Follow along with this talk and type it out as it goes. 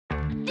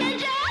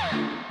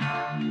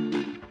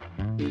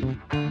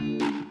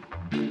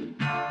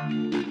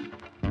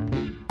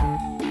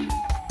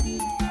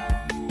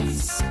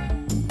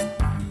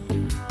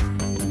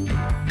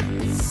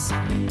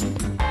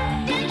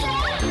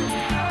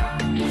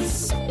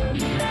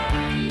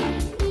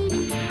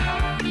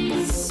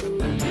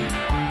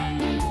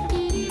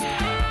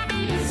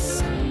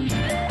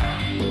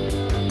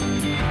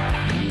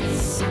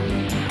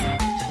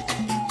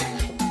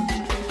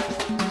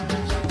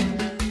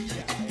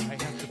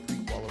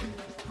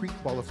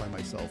pre-qualify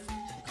myself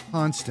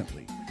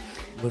constantly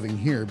living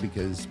here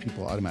because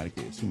people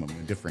automatically assume I'm a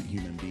different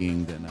human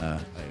being than I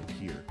am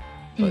here.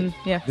 But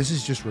this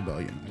is just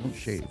rebellion. I don't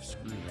shave.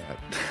 Screw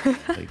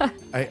that.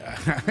 Like,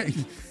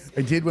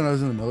 I did when I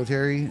was in the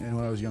military and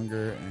when I was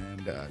younger,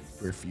 and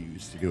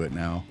refuse to do it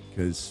now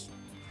because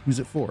who's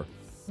it for?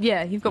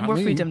 Yeah, you've got Not more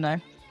me. freedom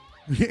now.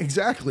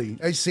 Exactly.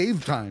 I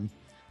saved time.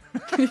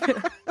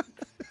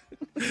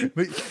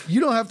 But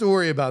you don't have to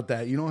worry about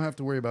that. You don't have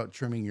to worry about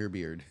trimming your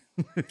beard.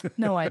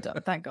 No, I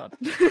don't. Thank God.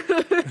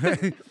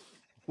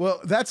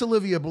 Well, that's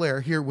Olivia Blair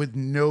here with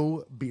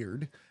no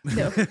beard.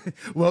 No.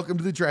 Welcome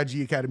to the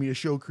Tragedy Academy, a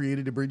show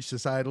created to bridge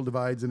societal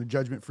divides in a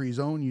judgment-free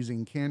zone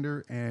using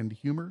candor and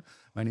humor.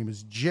 My name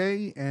is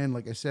Jay, and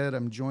like I said,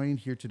 I'm joined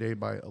here today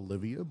by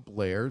Olivia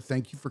Blair.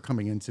 Thank you for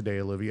coming in today,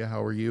 Olivia.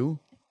 How are you?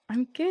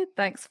 I'm good.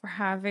 Thanks for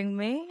having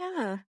me.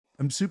 Yeah.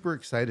 I'm super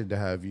excited to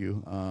have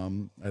you.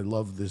 I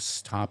love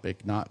this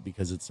topic, not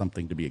because it's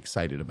something to be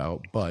excited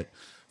about, but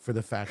for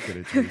the fact that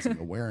it's raising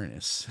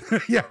awareness.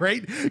 Yeah,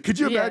 right? Could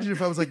you imagine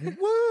if I was like,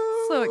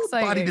 whoa, So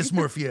exciting. body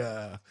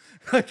dysmorphia.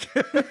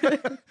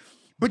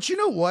 But you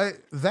know what?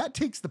 That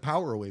takes the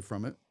power away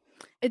from it.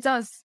 It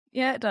does.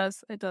 Yeah, it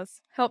does. It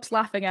does. Helps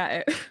laughing at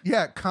it.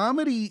 Yeah,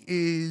 comedy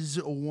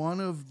is one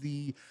of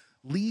the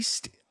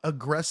least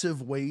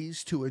aggressive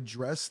ways to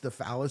address the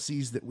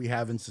fallacies that we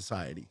have in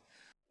society.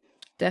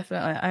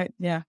 Definitely.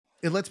 Yeah.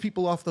 It lets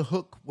people off the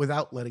hook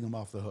without letting them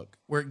off the hook,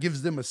 where it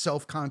gives them a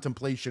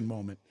self-contemplation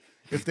moment.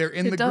 If they're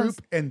in the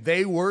group and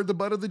they were the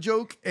butt of the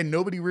joke and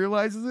nobody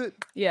realizes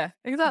it. Yeah,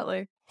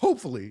 exactly.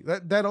 Hopefully.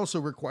 That also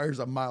requires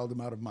a mild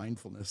amount of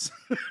mindfulness.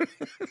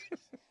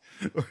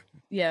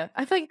 Yeah.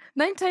 I think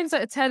 9 times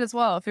out of 10 as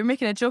well, if you're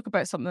making a joke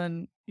about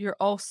something, you're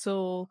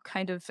also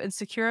kind of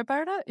insecure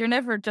about it. You're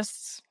never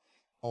just...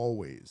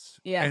 Always.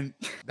 Yeah. And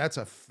that's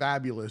a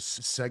fabulous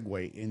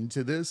segue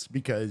into this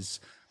because...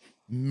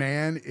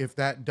 man, if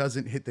that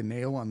doesn't hit the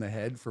nail on the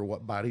head for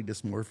what body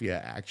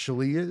dysmorphia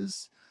actually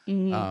is.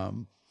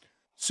 Mm-hmm.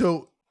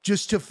 So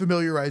just to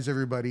familiarize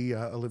everybody,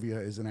 Olivia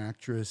is an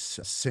actress,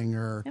 a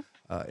singer,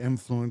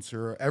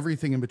 influencer,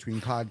 everything in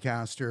between,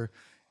 podcaster,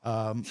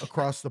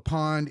 across the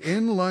pond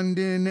in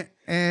London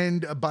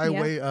and by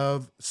way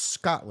of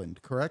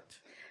Scotland, correct?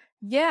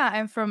 Yeah,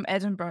 I'm from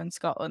Edinburgh in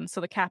Scotland,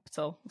 so the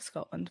capital of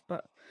Scotland,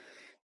 but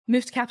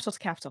moved capital to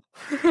capital.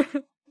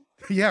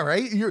 Yeah,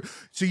 right. You're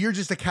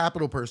just a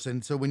capital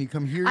person. So when you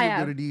come here, I you'll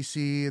am. go to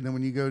DC, and then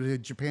when you go to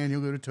Japan,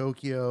 you'll go to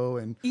Tokyo,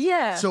 and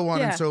so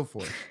on and so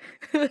forth.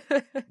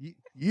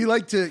 You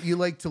like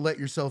to let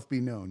yourself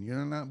be known.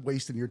 You're not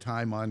wasting your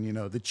time on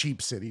the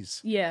cheap cities.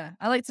 Yeah,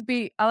 I like to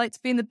be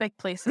in the big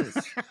places.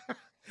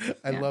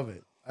 I love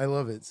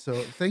it. So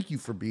thank you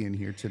for being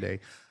here today.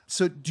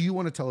 So do you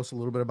want to tell us a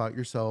little bit about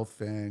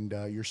yourself and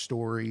your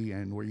story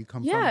and where you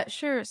come from? Yeah,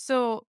 sure.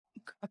 So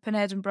up in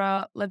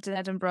Edinburgh, lived in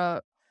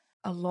Edinburgh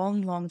a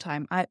long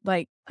time. I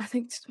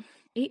think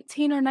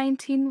 18 or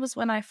 19 was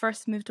when I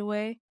first moved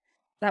away.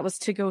 That was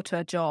to go to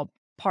a job,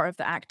 part of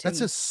the acting.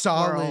 That's a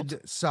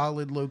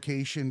solid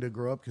location to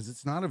grow up because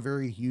it's not a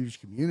very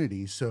huge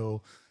community.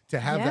 So to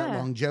have that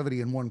longevity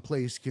in one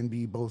place can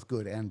be both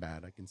good and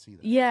bad. I can see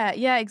that.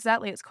 Yeah,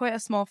 exactly. It's quite a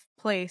small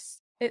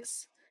place.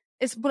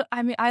 But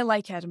I mean, I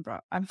like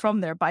Edinburgh. I'm from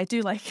there, but I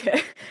do like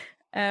it.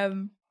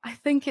 I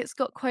think it's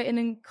got quite an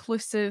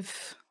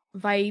inclusive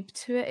vibe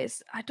to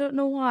it. I don't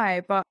know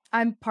why, but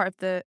I'm part of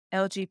the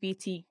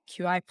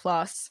LGBTQI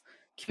plus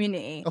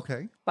community.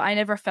 Okay. But I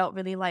never felt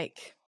really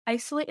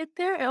isolated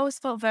there. It always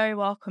felt very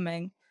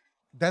welcoming.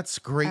 That's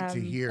great to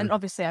hear. And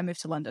obviously I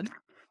moved to London.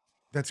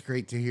 That's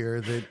great to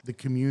hear that the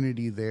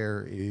community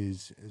there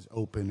is as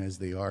open as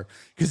they are.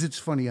 Because it's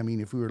funny, I mean,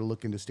 if we were to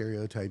look into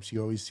stereotypes,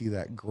 you always see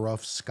that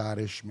gruff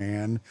Scottish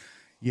man,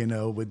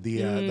 with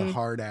the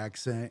hard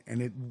accent,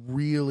 and it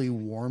really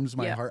warms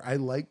my heart. I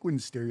like when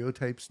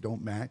stereotypes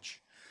don't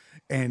match.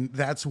 And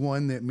that's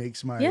one that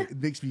makes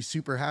me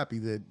super happy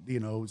that,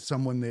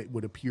 someone that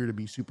would appear to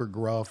be super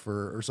gruff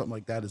or something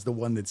like that is the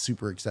one that's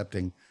super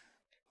accepting.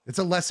 It's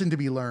a lesson to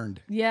be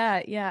learned.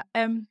 Yeah.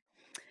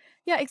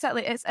 Yeah,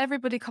 exactly. It's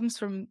everybody comes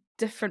from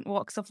different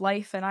walks of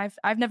life, and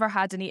I've never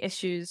had any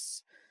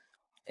issues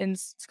in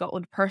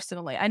Scotland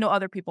personally. I know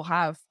other people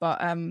have, but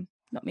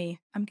not me.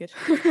 I'm good.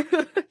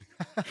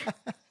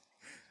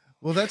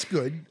 Well, that's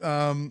good.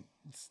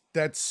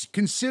 That's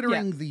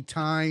considering the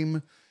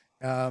time.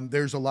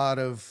 There's a lot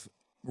of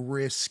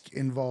risk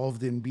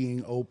involved in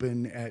being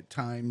open at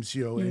times,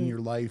 in your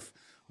life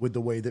with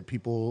the way that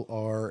people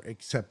are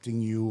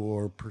accepting you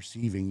or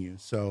perceiving you.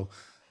 So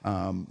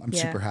I'm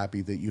super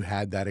happy that you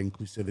had that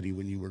inclusivity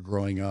when you were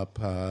growing up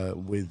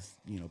with,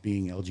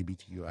 being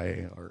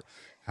LGBTQIA or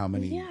how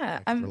many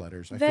extra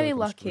letters. I very feel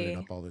like lucky. I'm screwing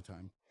it up all the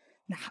time.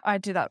 Nah, I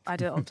do that. I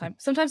do it all the time.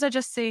 Sometimes I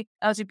just say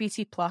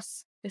LGBT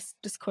plus. It's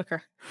just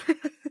quicker.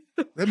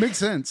 That makes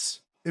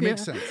sense. It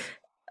makes sense.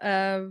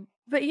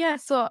 But yeah,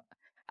 so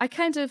I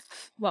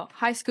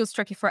high school's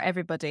tricky for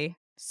everybody.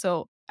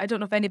 So I don't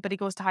know if anybody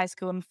goes to high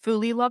school and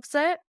fully loves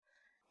it.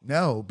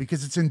 No,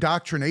 because it's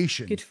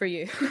indoctrination. Good for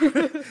you.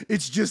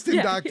 It's just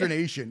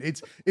indoctrination.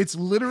 It's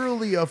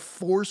literally a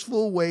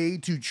forceful way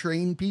to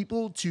train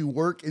people to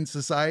work in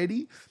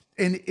society.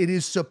 And it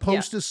is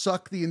supposed to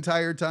suck the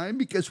entire time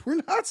because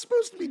we're not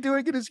supposed to be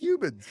doing it as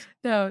humans.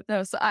 No.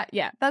 So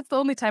that's the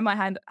only time I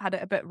had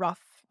it a bit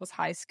rough was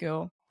high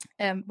school.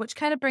 Which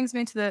kind of brings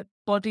me into the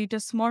body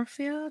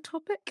dysmorphia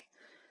topic.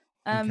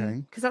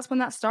 Okay. Because that's when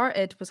that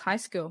started, was high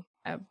school.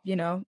 You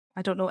know,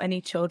 I don't know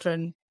any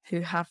children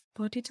who have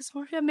body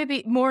dysmorphia.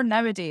 Maybe more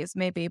nowadays,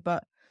 maybe,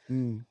 but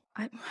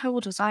how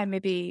old was I?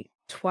 Maybe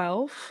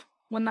 12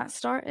 when that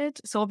started.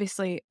 So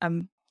obviously,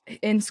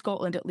 in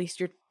Scotland, at least,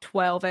 you're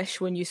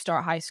 12-ish when you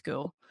start high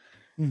school.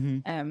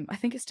 I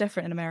think it's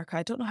different in America.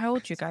 I don't know how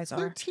old you guys are.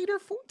 13 or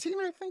 14,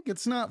 I think.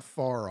 It's not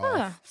far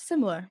off.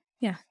 Similar.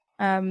 Yeah.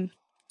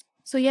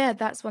 So yeah,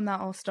 that's when that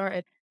all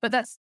started. But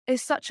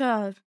it's such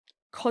a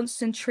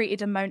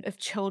concentrated amount of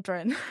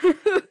children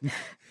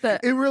that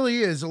It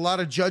really is a lot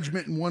of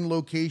judgment in one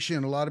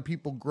location, a lot of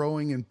people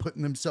growing and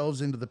putting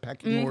themselves into the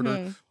pecking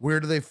order. Where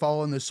do they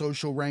fall in the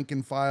social rank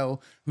and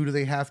file? Who do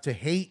they have to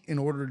hate in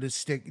order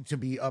to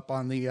be up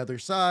on the other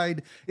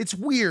side? It's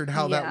weird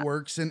how that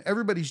works, and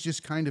everybody's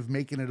just kind of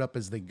making it up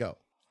as they go.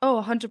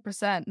 Oh,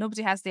 100%.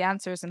 Nobody has the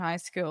answers in high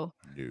school.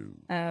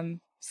 No.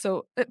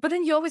 So but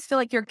then you always feel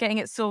like you're getting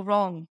it so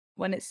wrong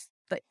when it's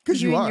like 'Cause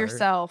you and are.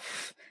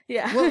 yourself.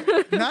 Yeah.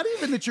 Well, not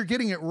even that you're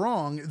getting it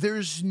wrong.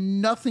 There's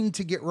nothing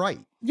to get right.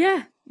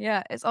 Yeah.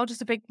 It's all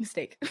just a big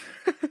mistake.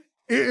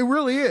 It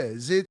really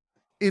is.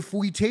 If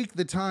we take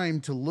the time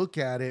to look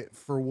at it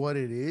for what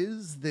it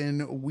is,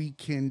 then we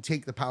can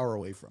take the power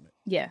away from it.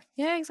 Yeah,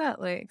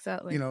 exactly.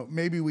 You know,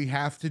 maybe we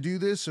have to do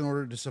this in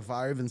order to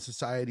survive in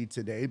society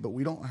today, but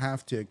we don't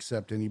have to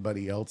accept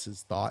anybody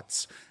else's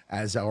thoughts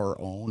as our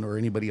own or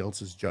anybody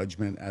else's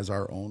judgment as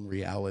our own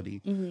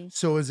reality.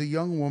 So as a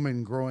young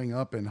woman growing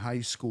up in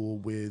high school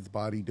with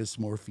body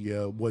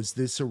dysmorphia, was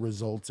this a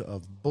result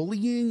of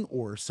bullying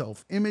or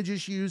self-image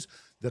issues?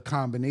 The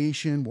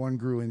combination, one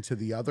grew into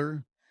the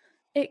other?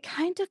 It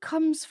kind of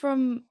comes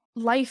from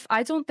life.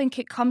 I don't think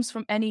it comes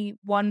from any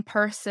one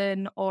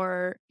person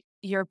or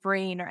your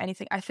brain or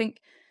anything. I think,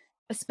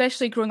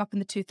 especially growing up in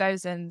the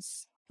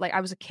 2000s, like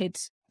I was a kid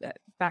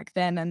back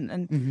then,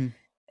 and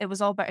it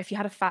was all about if you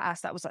had a fat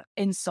ass, that was an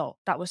insult.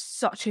 That was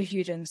such a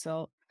huge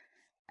insult.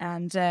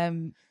 And,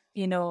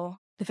 you know,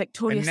 the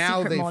Victoria's And now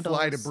Secret they models.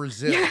 fly to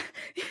Brazil.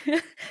 Yeah.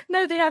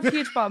 Now they have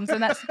huge bums,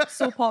 and that's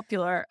so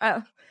popular.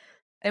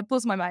 It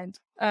blows my mind.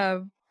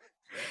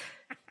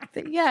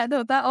 Yeah,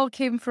 no, that all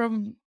came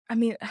from, I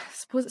mean, I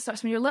suppose it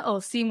starts when you're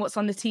little, seeing what's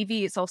on the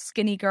TV. It's all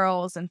skinny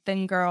girls and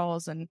thin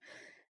girls and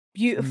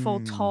beautiful,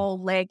 tall,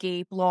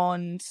 leggy,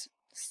 blonde.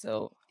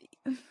 So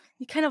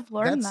you kind of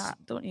learn that,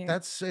 don't you?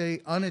 That's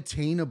a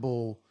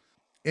unattainable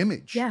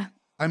image. Yeah.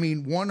 I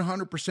mean,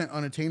 100%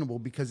 unattainable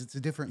because it's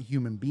a different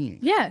human being.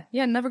 Yeah,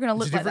 never going to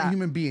look It's a like different that.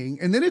 human being.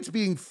 And then it's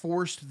being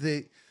forced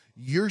that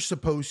you're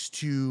supposed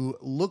to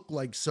look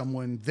like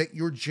someone that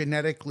you're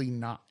genetically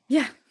not.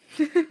 Yeah.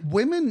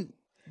 Women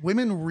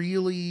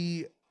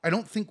really, I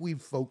don't think we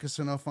focus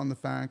enough on the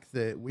fact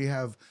that we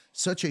have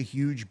such a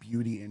huge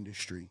beauty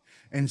industry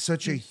and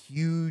such a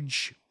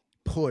huge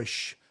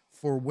push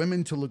for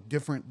women to look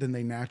different than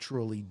they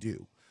naturally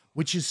do,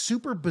 which is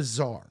super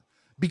bizarre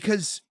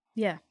because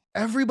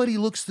everybody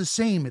looks the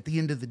same at the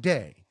end of the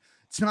day.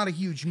 It's not a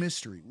huge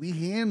mystery. We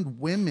hand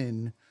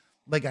women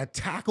like a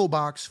tackle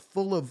box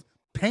full of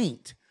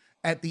paint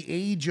at the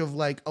age of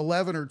like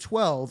 11 or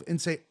 12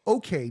 and say,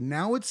 okay,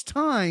 now it's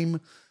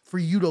time for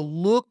you to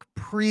look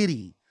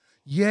pretty.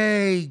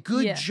 Yay,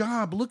 good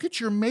job. Look at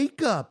your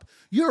makeup.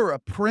 You're a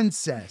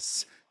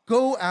princess.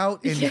 Go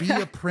out and be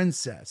a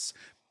princess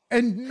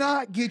and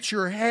not get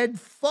your head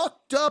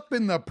fucked up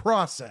in the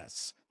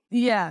process.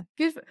 Yeah.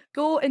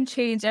 Go and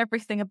change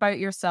everything about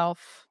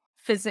yourself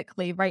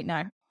physically right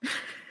now.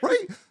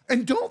 Right?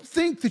 And don't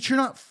think that you're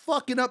not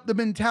fucking up the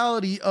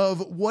mentality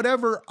of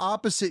whatever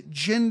opposite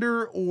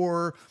gender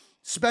or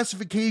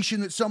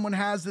specification that someone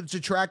has that's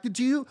attracted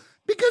to you,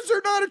 because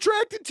they're not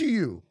attracted to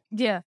you.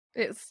 Yeah,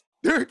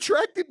 they're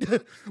attracted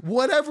to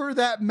whatever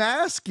that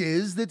mask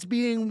is that's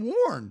being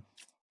worn.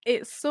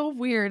 It's so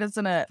weird,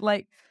 isn't it?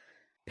 Like,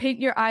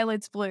 paint your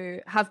eyelids blue,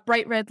 have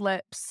bright red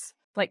lips,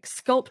 like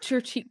sculpt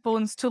your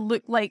cheekbones to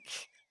look like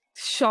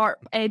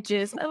sharp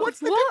edges. What's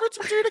the difference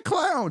between a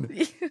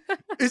clown?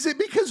 Is it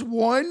because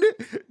one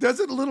does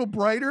it a little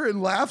brighter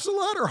and laughs a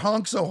lot, or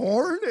honks a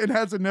horn and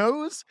has a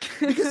nose?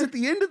 Because at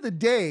the end of the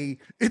day,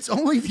 it's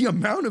only the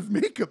amount of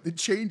makeup that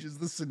changes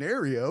the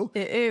scenario.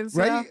 It is,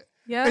 right?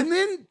 Yeah. And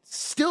then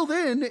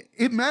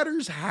it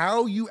matters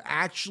how you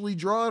actually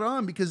draw it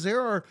on, because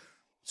there are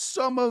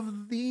some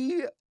of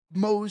the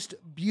most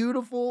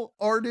beautiful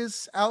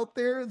artists out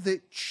there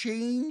that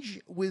change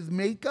with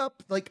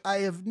makeup like I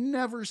have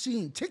never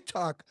seen.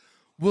 TikTok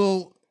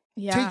will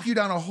take you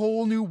down a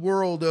whole new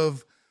world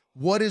of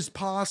what is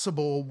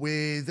possible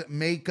with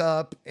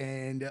makeup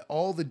and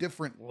all the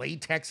different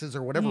latexes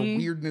or whatever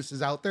weirdness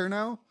is out there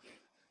now.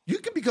 You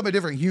can become a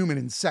different human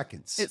in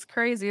seconds. It's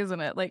crazy,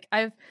 isn't it? Like,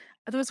 there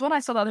was one I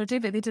saw the other day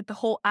that they did the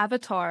whole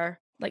avatar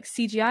like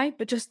CGI,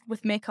 but just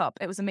with makeup.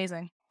 It was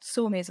amazing.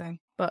 So amazing.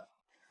 But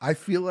I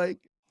feel like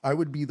I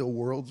would be the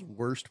world's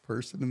worst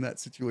person in that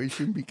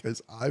situation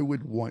because I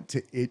would want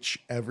to itch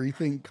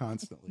everything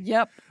constantly.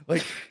 yep.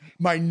 Like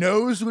my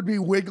nose would be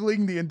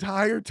wiggling the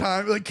entire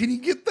time. Like, can you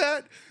get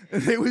that?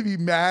 And they would be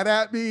mad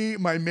at me.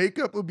 My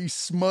makeup would be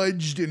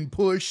smudged and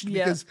pushed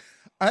Yeah. because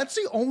that's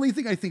the only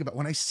thing I think about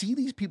when I see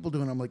these people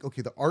doing. I'm like,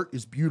 okay, the art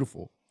is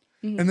beautiful.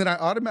 Mhm. And then I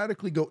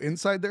automatically go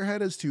inside their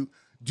head as to,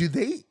 do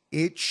they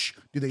itch?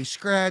 Do they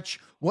scratch?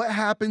 What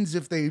happens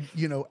if they,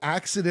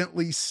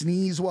 accidentally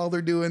sneeze while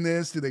they're doing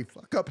this? Do they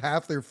fuck up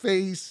half their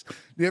face? Do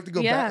they have to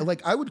go Yeah. back?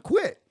 Like, I would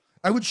quit.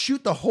 I would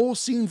shoot the whole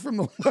scene from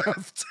the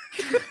left.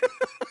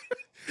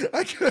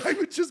 I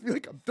would just be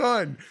like, I'm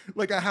done.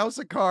 Like a house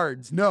of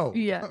cards. No,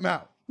 Yeah. I'm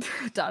out.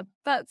 Done.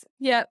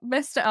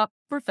 Messed it up.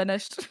 We're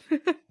finished.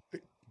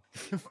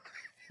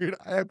 Dude,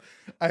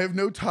 I have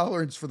no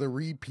tolerance for the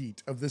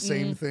repeat of the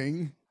same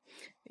thing.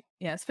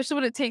 Yeah, especially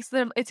when it takes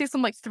them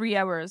like 3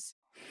 hours.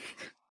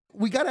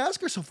 We got to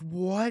ask ourselves,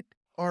 what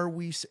are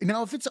we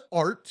now? If it's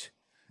art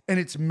and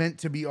it's meant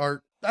to be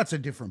art, that's a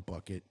different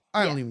bucket.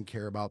 I don't even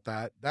care about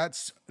that.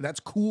 That's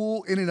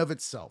cool in and of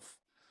itself,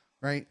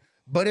 right?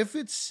 But if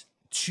it's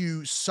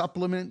to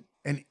supplement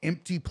an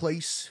empty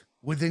place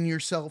within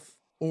yourself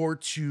or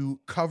to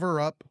cover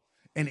up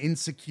an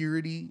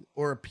insecurity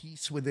or a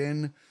piece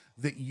within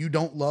that you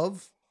don't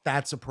love,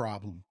 that's a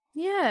problem.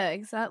 Yeah,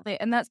 exactly.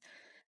 And that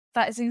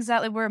is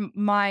exactly where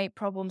my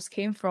problems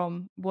came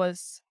from.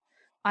 Was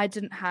I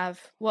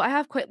have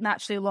quite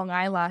naturally long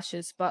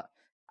eyelashes, but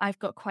I've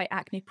got quite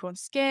acne prone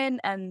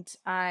skin and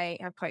I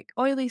have quite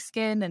oily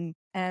skin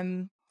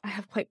and I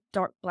have quite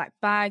dark black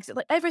bags.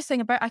 Like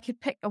everything about I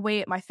could pick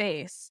away at my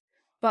face.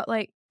 But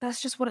like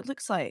that's just what it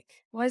looks like.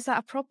 Why is that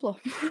a problem?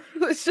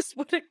 It's just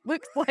what it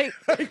looks like.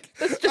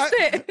 That's just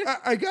it.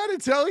 I gotta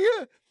tell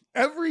you,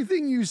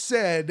 everything you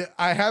said,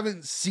 I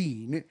haven't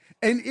seen.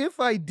 And if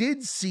I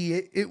did see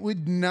it, it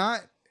would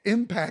not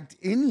impact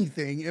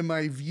anything in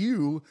my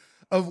view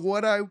of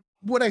what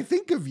I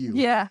think of you.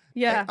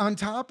 Yeah. On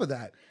top of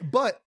that.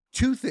 But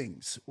two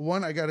things.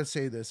 One, I gotta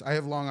say this. I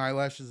have long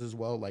eyelashes as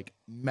well, like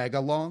mega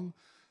long.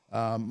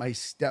 My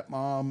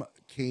stepmom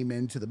came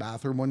into the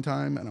bathroom one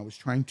time and I was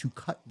trying to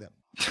cut them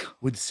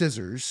with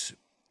scissors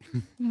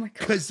Oh my god.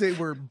 because they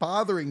were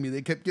bothering me.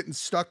 They kept getting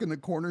stuck in the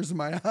corners of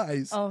my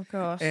eyes. Oh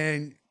gosh.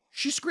 And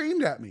she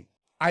screamed at me.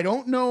 I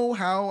don't know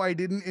how I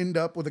didn't end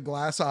up with a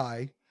glass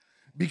eye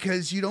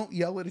because you don't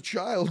yell at a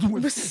child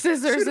with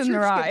scissors in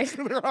their eye.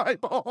 in their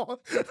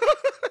eyeball.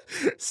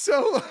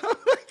 So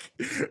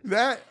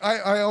that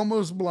I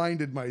almost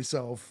blinded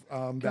myself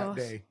that Gosh.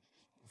 day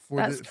for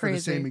That's the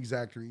crazy. same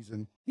exact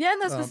reason. Yeah,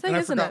 and that's the thing, and I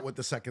isn't forgot it? what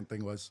the second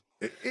thing was.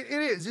 It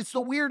is. It's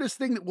the weirdest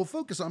thing that we'll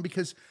focus on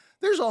because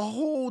there's a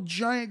whole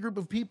giant group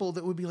of people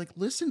that would be like,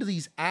 listen to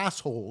these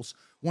assholes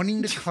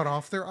wanting to cut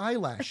off their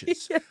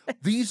eyelashes. Yes.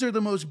 These are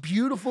the most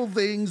beautiful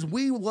things.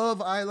 We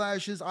love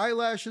eyelashes.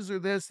 Eyelashes are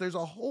this. There's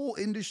a whole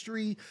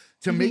industry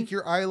to make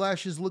your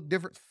eyelashes look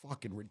different.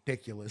 Fucking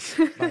ridiculous,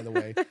 by the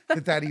way,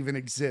 that even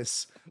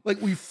exists.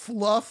 Like we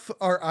fluff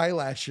our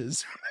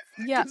eyelashes.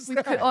 Yeah, we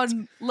put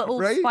on little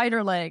Right?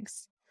 spider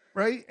legs.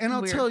 Right? And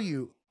I'll Weird. tell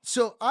you,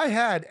 so I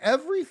had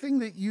everything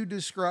that you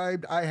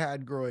described, I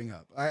had growing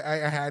up. I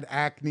had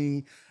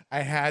acne,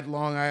 I had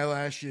long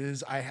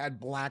eyelashes, I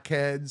had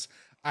blackheads,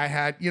 I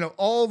had,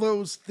 all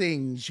those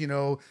things,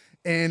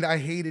 and I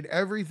hated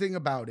everything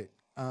about it.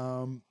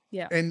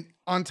 Yeah. And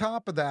on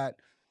top of that,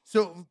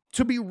 so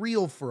to be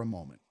real for a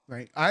moment,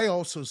 right? I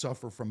also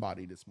suffer from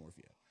body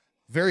dysmorphia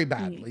very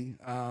badly.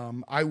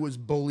 I was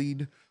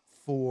bullied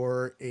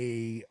for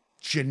a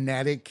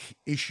genetic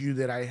issue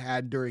that I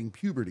had during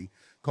puberty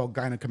called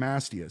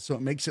gynecomastia. So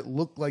it makes it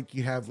look like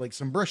you have like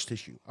some breast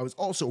tissue. I was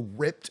also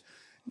ripped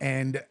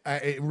and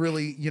it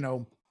really,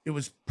 it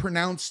was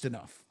pronounced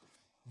enough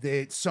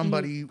that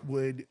somebody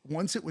would,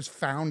 once it was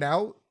found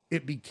out,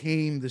 it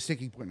became the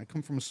sticking point. I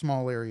come from a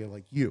small area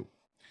like you.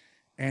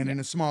 And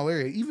in a small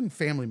area, even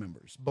family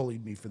members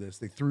bullied me for this.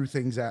 They threw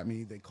things at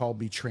me. They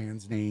called me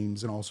trans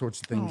names and all sorts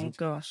of things. Oh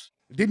gosh.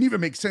 It didn't even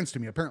make sense to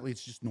me. Apparently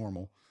it's just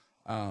normal.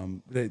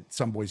 That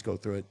some boys go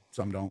through it,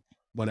 some don't,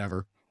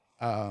 whatever.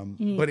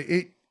 But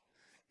it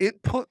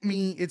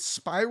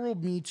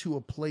spiraled me to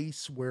a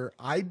place where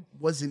I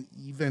wasn't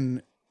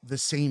even the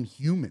same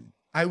human.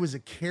 I was a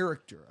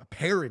character, a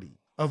parody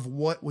of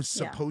what was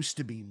supposed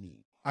to be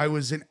me. I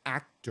was an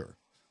actor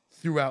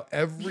throughout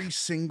every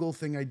single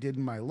thing I did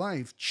in my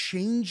life,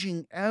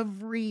 changing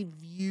every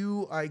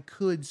view I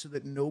could so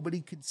that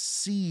nobody could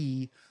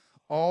see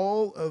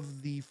all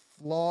of the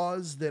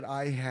flaws that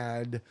I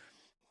had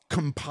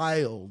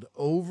compiled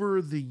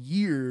over the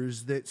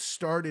years that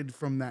started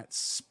from that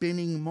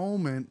spinning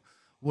moment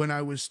when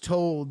I was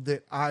told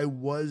that I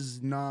was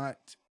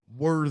not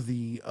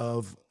worthy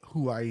of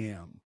who I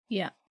am.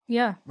 Yeah.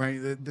 Yeah. Right.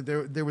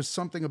 There was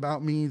something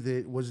about me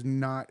that was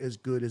not as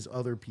good as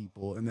other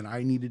people. And then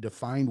I needed to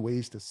find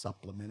ways to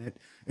supplement it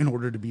in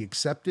order to be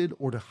accepted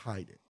or to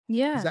hide it.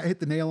 Yeah. Does that hit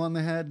the nail on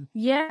the head?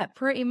 Yeah,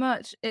 pretty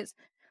much. It's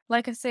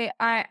like I say,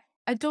 I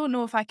don't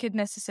know if I could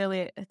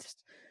necessarily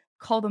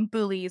call them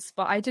bullies,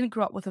 but I didn't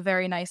grow up with a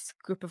very nice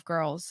group of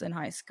girls in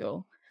high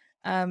school.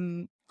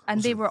 And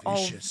Girls they are were all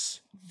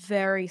vicious.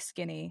 very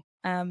skinny.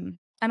 And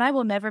I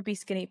will never be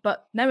skinny,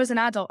 but now as an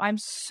adult, I'm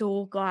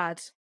so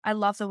glad. I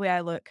love the way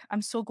I look.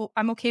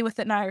 I'm okay with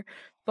it now.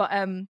 But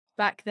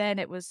back then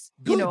it was,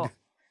 Good.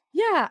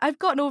 yeah, I've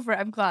gotten over it.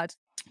 I'm glad.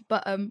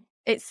 But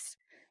it's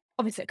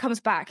obviously it comes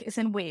back. It's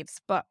in waves,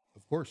 but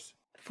Of course.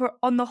 for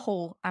on the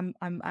whole, I'm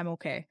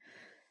okay.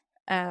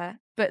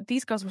 But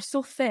these girls were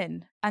so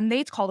thin, and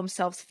they'd call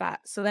themselves fat.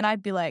 So then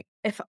I'd be like,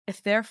 if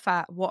they're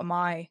fat, what am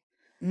I?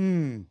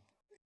 Mm.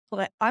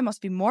 Like, I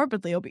must be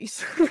morbidly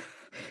obese.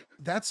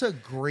 That's a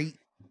great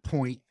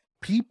point.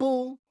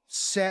 People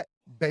set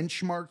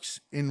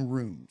benchmarks in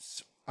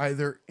rooms,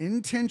 either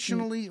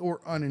intentionally or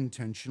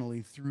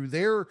unintentionally, through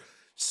their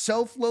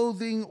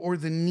self-loathing or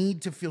the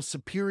need to feel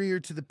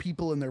superior to the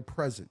people in their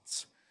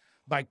presence.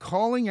 By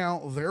calling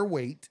out their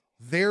weight,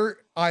 they're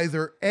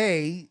either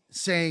A,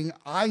 saying,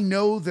 I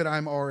know that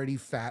I'm already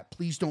fat,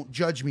 please don't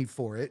judge me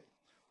for it,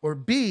 or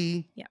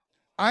B, Yeah.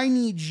 I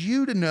need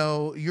you to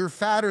know you're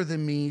fatter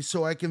than me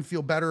so I can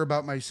feel better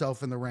about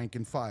myself in the rank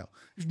and file.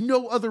 There's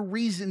no other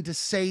reason to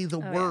say the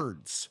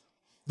words.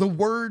 The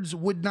words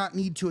would not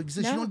need to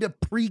exist. You No. don't need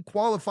to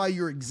pre-qualify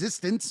your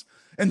existence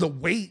and the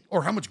weight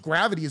or how much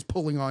gravity is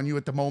pulling on you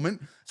at the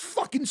moment. It's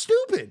fucking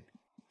stupid.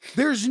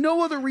 There's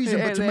no other reason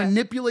but to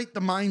manipulate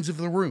the minds of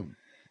the room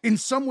in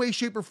some way,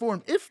 shape, or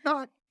form, if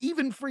not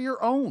even for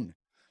your own,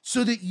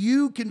 so that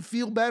you can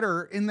feel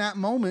better in that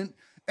moment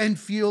and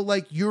feel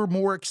like you're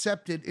more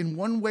accepted in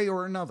one way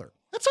or another.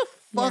 That's a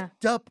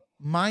fucked up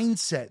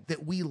mindset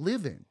that we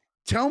live in.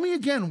 Tell me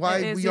again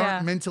why we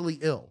aren't mentally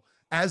ill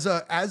as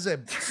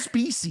a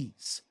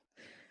species.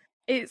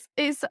 It's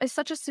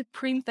such a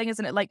supreme thing,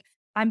 isn't it? Like,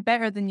 I'm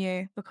better than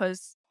you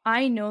because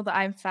I know that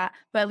I'm fat,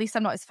 but at least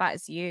I'm not as fat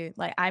as you.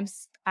 Like,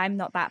 I'm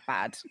not that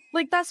bad.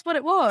 Like, that's what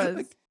it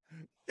was.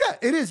 Yeah,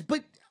 it is,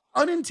 but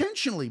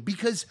unintentionally,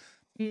 because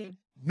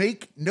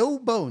make no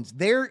bones,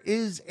 there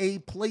is a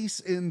place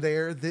in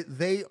there that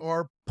they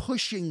are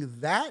pushing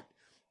that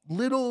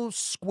little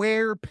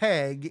square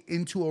peg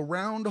into a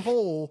round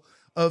hole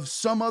of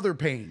some other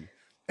pain.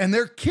 And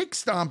they're kick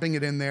stomping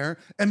it in there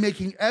and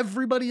making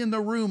everybody in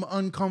the room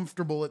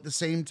uncomfortable at the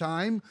same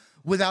time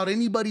without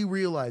anybody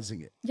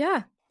realizing it.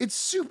 Yeah. It's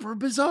super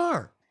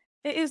bizarre.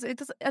 It is.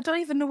 I don't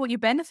even know what you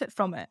benefit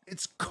from it.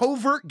 It's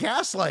covert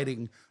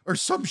gaslighting or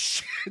some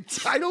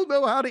shit. I don't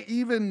know how to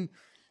even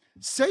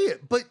say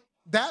it, but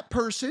that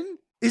person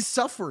is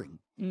suffering.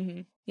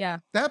 Mm-hmm. Yeah.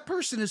 That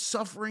person is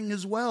suffering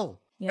as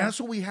well. Yeah. And that's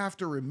what we have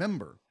to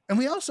remember. And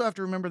we also have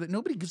to remember that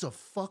nobody gives a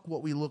fuck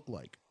what we look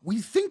like. We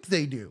think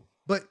they do.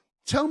 But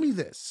tell me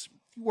this.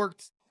 If you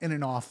worked in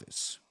an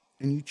office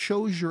and you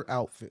chose your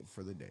outfit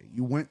for the day,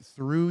 you went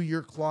through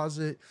your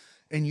closet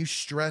and you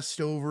stressed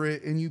over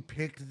it and you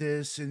picked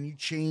this and you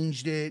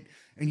changed it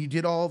and you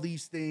did all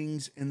these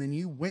things, and then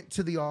you went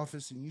to the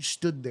office and you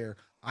stood there.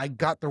 I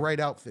got the right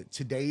outfit.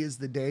 Today is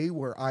the day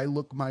where I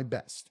look my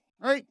best.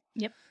 Right?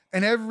 Yep.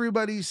 And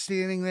everybody's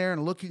standing there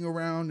and looking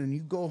around, and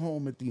you go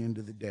home at the end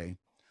of the day.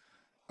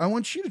 I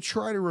want you to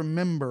try to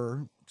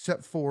remember,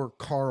 except for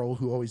Carl,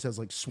 who always has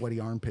like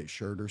sweaty armpit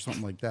shirt or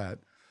something like that.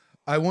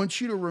 I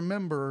want you to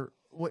remember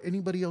what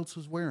anybody else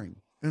was wearing,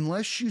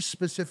 unless you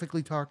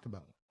specifically talked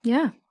about it.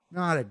 Yeah.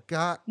 Not a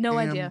goddamn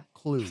idea.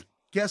 clue.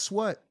 Guess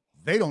what?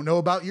 They don't know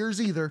about yours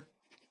either.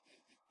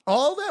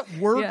 All that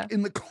work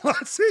in the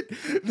closet,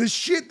 the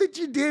shit that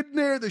you did in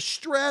there, the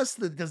stress,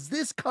 does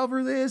this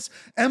cover this?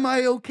 Am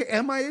I okay?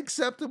 Am I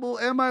acceptable?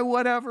 Am I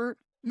whatever?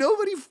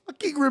 Nobody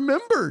fucking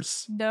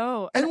remembers.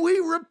 No. And we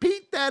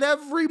repeat that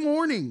every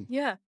morning.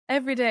 Yeah,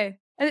 every day.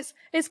 And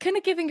it's kind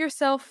of giving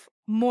yourself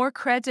more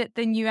credit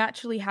than you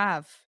actually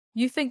have.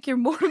 You think you're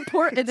more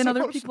important in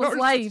other people's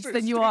lives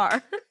than you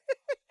are.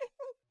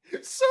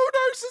 So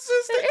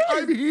narcissistic.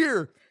 I'm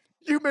here.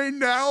 You may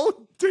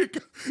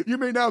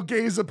now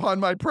gaze upon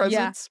my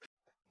presence. Yeah.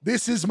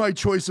 This is my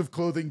choice of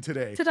clothing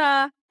today.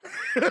 Ta-da.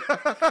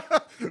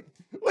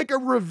 Like a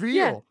reveal.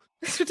 Yeah,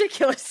 it's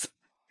ridiculous.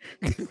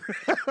 But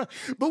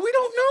we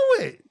don't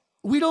know it.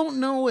 We don't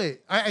know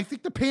it. I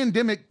think the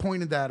pandemic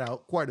pointed that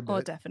out quite a bit.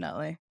 Oh,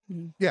 definitely.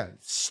 Mm-hmm. Yeah.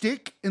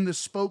 Stick in the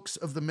spokes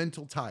of the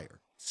mental tire.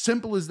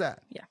 Simple as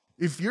that. Yeah.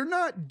 If you're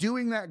not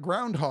doing that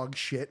groundhog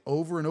shit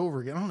over and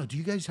over again, I don't know. Do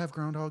you guys have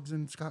groundhogs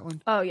in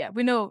Scotland? Oh, yeah.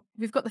 We know.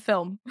 We've got the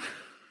film.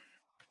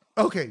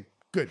 Okay,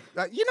 good.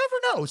 You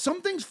never know.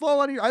 Some things fall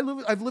out of your...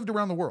 I've lived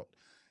around the world,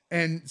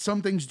 and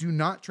some things do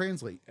not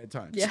translate at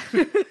times. Yeah.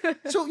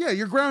 So, yeah,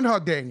 you're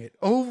groundhog daying it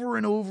over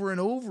and over and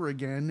over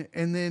again,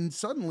 and then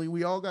suddenly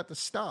we all got to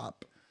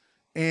stop.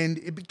 And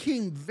it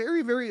became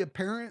very, very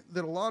apparent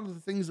that a lot of the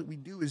things that we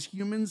do as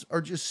humans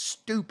are just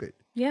stupid.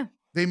 Yeah.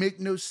 They make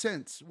no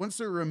sense. Once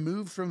they're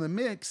removed from the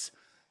mix,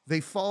 they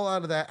fall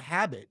out of that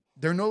habit.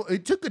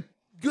 It took a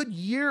good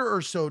year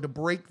or so to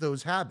break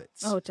those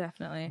habits. Oh,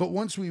 definitely. But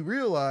once we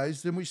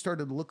realized, then we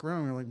started to look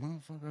around. And we're like, why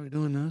the fuck are we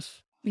doing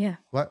this? Yeah.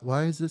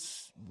 Why is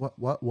this?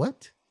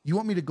 What? You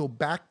want me to go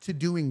back to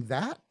doing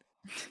that?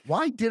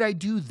 Why did I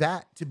do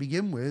that to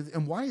begin with?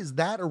 And why is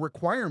that a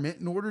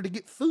requirement in order to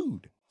get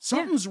food?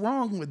 Something's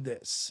wrong with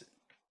this.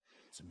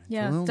 It's a mental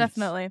illness.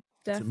 Definitely.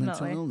 It's a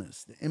mental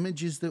illness. The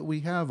images that we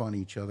have on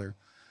each other.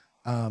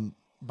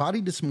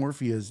 Body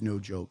dysmorphia is no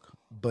joke,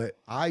 but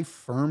I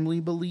firmly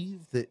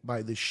believe that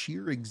by the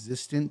sheer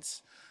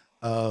existence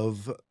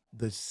of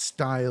the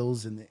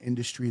styles and the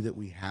industry that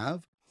we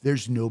have,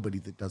 there's nobody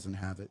that doesn't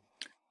have it.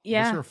 Yeah.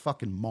 Unless you're a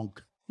fucking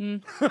monk.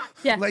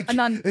 Yeah. Like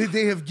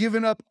they have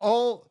given up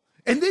all.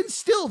 And then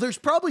still, there's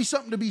probably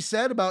something to be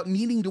said about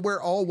needing to wear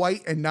all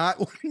white and not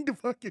wanting to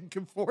fucking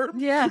conform.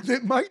 Yeah.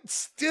 That might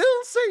still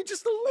say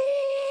just a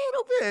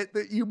little bit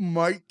that you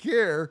might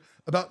care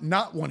about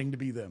not wanting to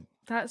be them.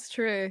 That's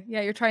true.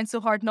 Yeah, you're trying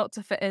so hard not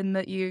to fit in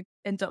that you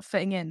end up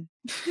fitting in.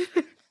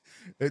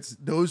 It's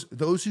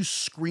those who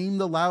scream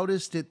the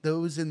loudest at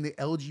those in the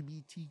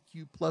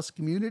LGBTQ plus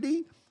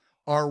community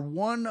are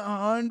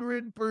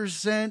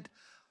 100%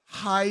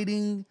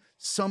 hiding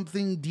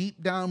something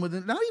deep down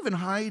within. Not even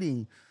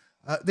hiding.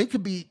 They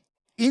could be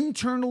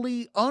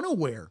internally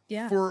unaware,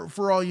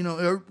 for all you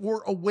know,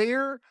 or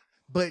aware,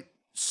 but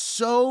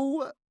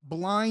so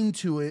blind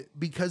to it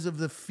because of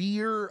the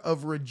fear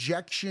of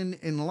rejection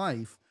in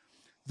life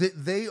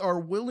that they are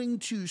willing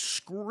to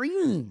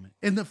scream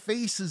in the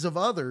faces of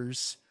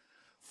others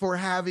for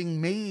having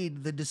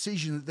made the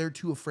decision that they're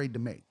too afraid to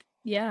make.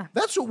 Yeah.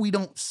 That's what we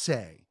don't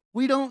say.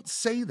 We don't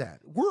say that.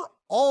 We're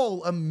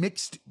all a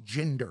mixed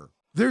gender.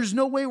 There's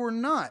no way we're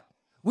not.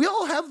 We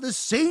all have the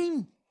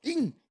same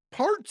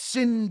parts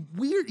and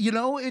weird,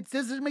 it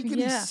doesn't make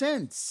any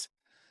sense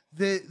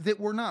that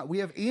we're not. We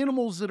have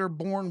animals that are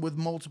born with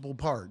multiple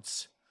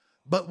parts,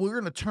 but we're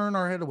going to turn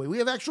our head away. We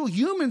have actual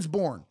humans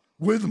born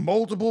with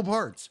multiple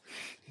parts,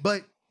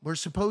 but we're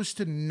supposed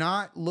to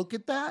not look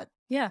at that.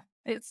 Yeah.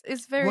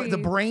 It's very... The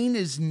brain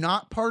is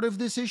not part of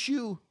this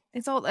issue.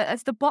 It's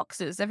the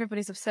boxes.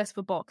 Everybody's obsessed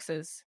with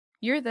boxes.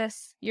 You're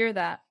this, you're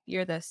that,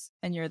 you're this,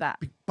 and you're that.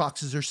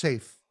 Boxes are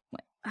safe.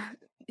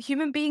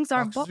 Human beings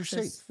aren't boxes.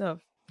 Are safe. So.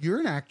 You're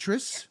an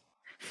actress.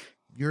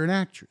 You're an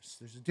actress.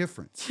 There's a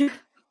difference.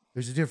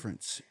 There's a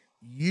difference.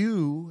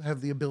 You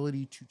have the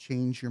ability to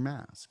change your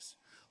masks.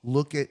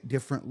 Look at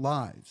different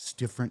lives,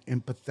 different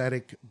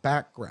empathetic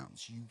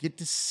backgrounds. You get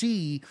to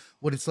see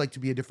what it's like to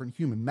be a different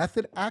human.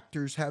 Method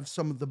actors have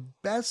some of the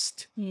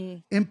best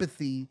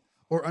empathy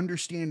or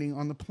understanding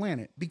on the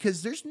planet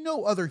because there's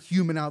no other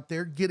human out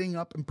there getting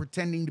up and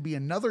pretending to be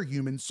another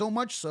human, so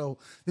much so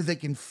that they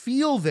can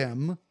feel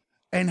them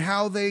and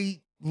how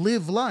they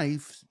live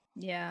life.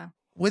 Yeah.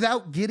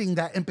 Without getting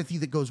that empathy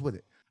that goes with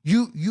it.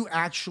 You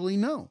actually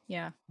know.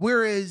 Yeah.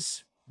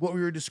 Whereas what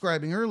we were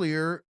describing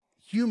earlier,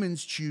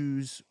 humans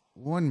choose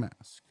one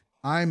mask.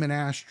 I'm an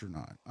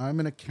astronaut. I'm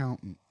an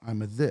accountant.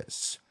 I'm a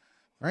this.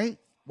 Right?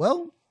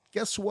 Well,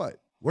 guess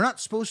what? We're not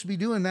supposed to be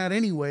doing that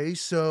anyway,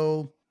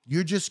 so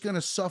you're just going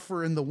to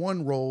suffer in the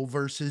one role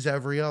versus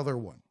every other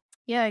one.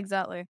 Yeah,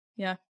 exactly.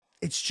 Yeah.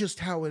 It's just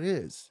how it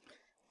is.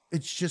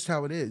 It's just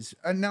how it is.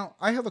 And now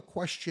I have a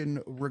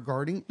question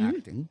regarding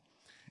acting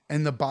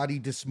and the body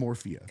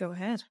dysmorphia. Go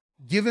ahead.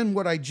 Given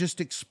what I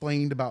just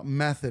explained about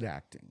method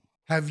acting,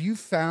 have you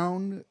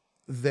found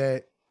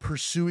that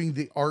pursuing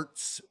the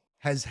arts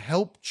has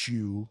helped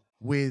you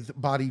with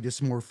body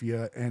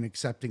dysmorphia and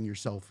accepting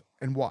yourself,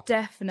 and why?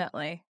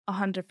 Definitely,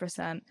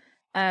 100%.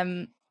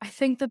 I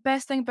think the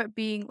best thing about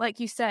being, like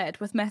you said,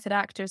 with method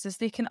actors is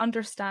they can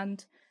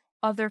understand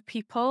other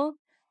people.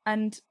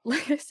 And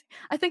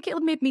I think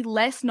it made me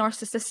less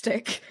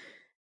narcissistic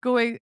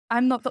going,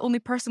 I'm not the only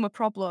person with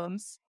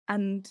problems.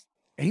 And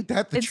ain't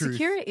that the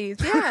insecurities.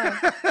 Truth?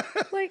 Yeah.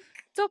 Like,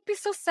 don't be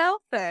so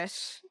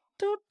selfish.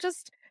 Don't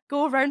just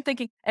go around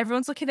thinking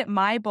everyone's looking at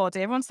my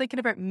body, everyone's thinking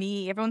about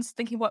me, everyone's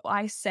thinking what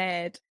I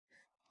said.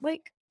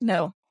 Like,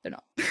 no, they're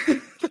not.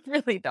 They're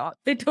really not.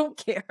 They don't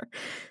care.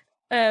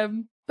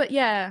 But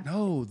yeah.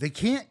 No, they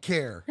can't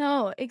care.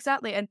 No,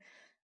 exactly. And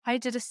I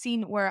did a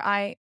scene where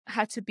I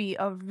had to be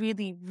a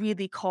really,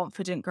 really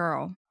confident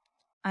girl.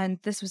 And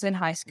this was in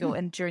high school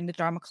and during the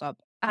drama club.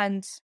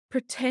 And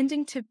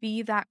pretending to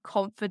be that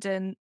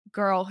confident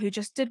girl who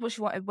just did what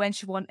she wanted when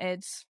she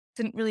wanted,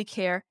 didn't really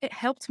care. It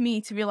helped me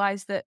to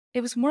realize that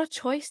it was more a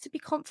choice to be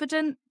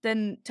confident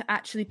than to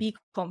actually be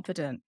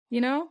confident.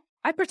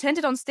 I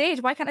pretended on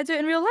stage. Why can't I do it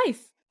in real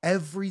life?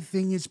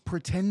 Everything is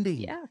pretending.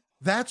 Yeah.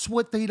 That's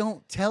what they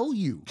don't tell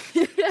you.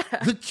 Yeah.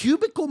 The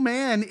cubicle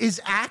man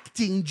is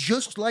acting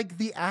just like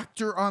the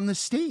actor on the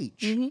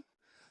stage. Mm-hmm.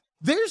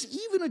 There's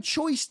even a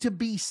choice to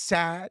be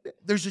sad.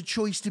 There's a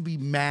choice to be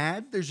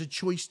mad. There's a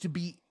choice to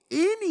be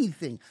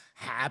anything.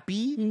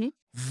 Happy,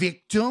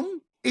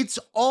 victim. It's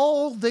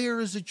all there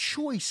as a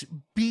choice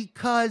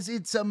because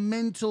it's a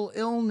mental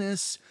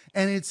illness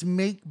and it's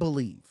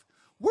make-believe.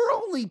 We're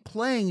only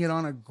playing it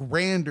on a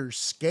grander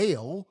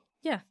scale.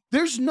 Yeah.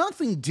 There's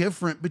nothing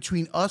different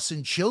between us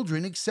and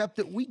children except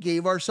that we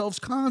gave ourselves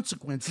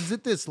consequences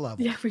at this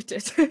level. Yeah, we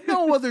did.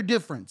 No other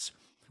difference.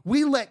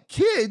 We let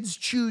kids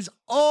choose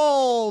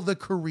all the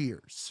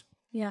careers.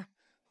 Yeah.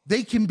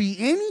 They can be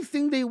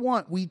anything they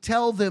want. We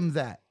tell them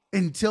that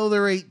until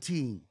they're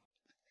 18.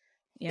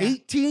 Yeah.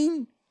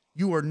 18,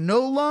 you are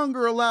no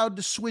longer allowed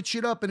to switch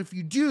it up. And if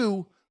you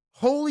do,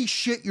 holy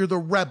shit, you're the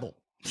rebel.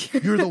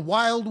 You're the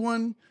wild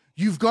one.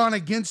 You've gone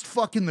against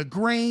fucking the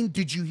grain.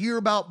 Did you hear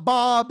about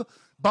Bob?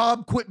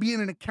 Bob quit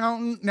being an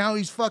accountant. Now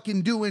he's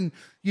fucking doing,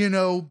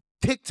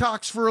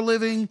 TikToks for a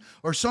living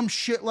or some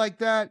shit like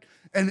that.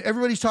 And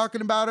everybody's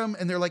talking about him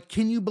and they're like,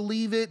 can you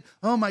believe it?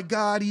 Oh my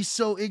God, he's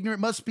so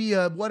ignorant. Must be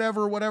a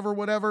whatever, whatever,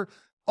 whatever.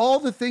 All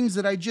the things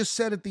that I just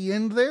said at the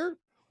end there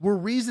were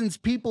reasons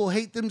people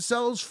hate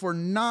themselves for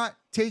not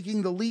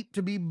taking the leap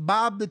to be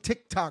Bob the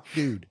TikTok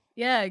dude.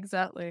 Yeah,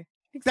 exactly.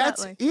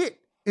 That's it.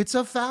 It's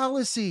a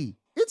fallacy.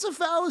 It's a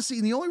fallacy.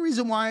 And the only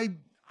reason why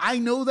I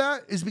know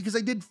that is because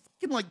I did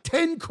fucking like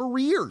 10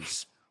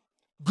 careers.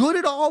 Good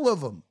at all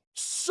of them.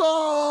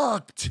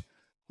 Sucked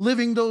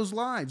living those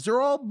lives. They're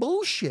all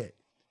bullshit.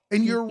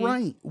 And you're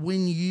right.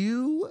 When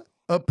you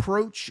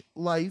approach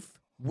life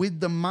with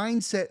the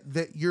mindset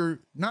that you're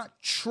not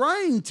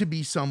trying to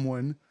be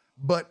someone,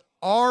 but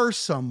are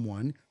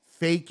someone,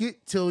 fake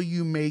it till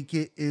you make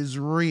it is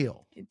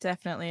real. It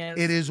definitely is.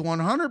 It is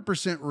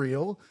 100%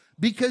 real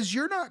because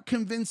you're not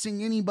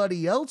convincing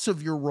anybody else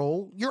of your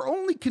role. You're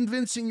only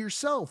convincing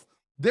yourself.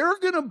 They're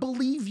going to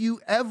believe you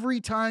every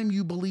time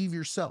you believe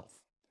yourself.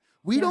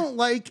 We don't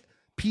like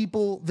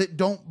people that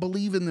don't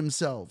believe in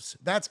themselves.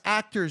 That's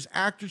actors,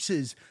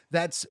 actresses,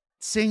 that's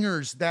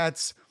singers,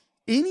 that's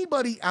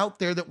anybody out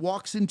there that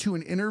walks into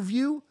an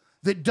interview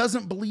that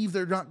doesn't believe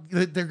they're going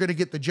to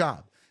get the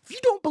job. If you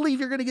don't believe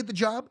you're going to get the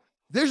job,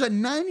 there's a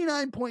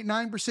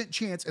 99.9%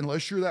 chance,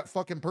 unless you're that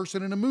fucking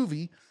person in a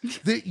movie,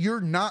 that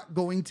you're not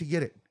going to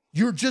get it.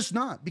 You're just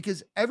not,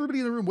 because everybody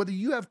in the room, whether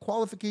you have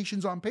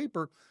qualifications on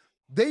paper,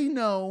 they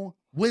know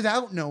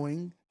without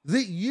knowing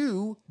that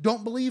you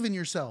don't believe in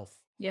yourself.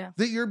 Yeah.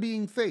 That you're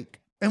being fake.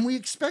 And we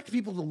expect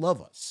people to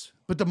love us.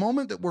 But the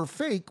moment that we're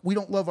fake, we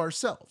don't love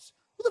ourselves.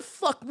 Who the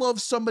fuck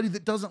loves somebody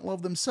that doesn't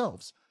love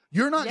themselves?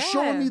 You're not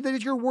showing me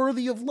that you're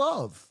worthy of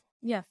love.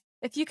 Yeah.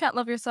 If you can't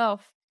love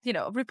yourself,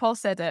 RuPaul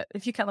said it.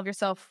 If you can't love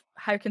yourself,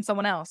 how can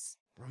someone else?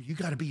 Bro, you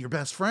got to be your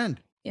best friend.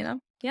 Yeah.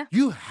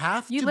 You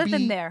have to be. You live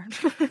in there.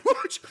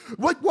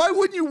 Why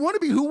wouldn't you want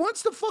to be? Who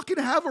wants to fucking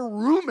have a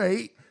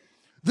roommate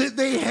that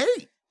they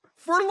hate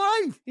for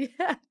life?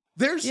 Yeah.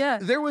 There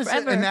was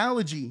forever. an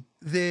analogy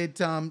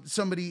that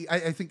somebody,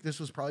 I think this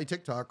was probably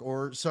TikTok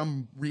or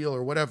some reel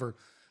or whatever,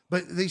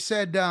 but they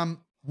said,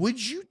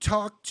 would you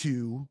talk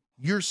to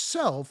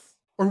yourself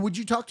or would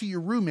you talk to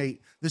your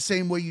roommate the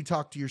same way you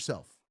talk to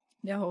yourself?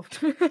 No.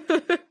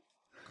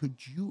 Could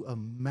you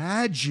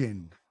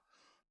imagine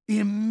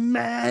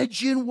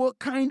what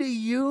kind of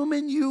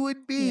human you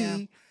would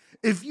be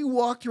if you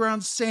walked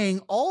around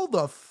saying all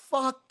the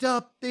fucked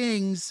up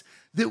things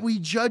that we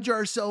judge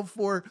ourselves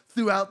for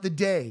throughout the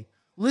day?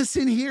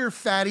 Listen here,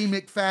 Fatty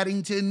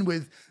McFaddington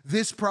with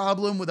this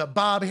problem with a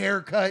bob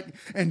haircut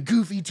and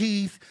goofy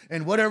teeth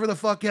and whatever the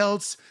fuck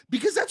else.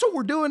 Because that's what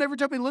we're doing every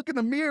time we look in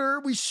the mirror.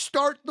 We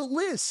start the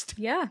list.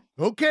 Yeah.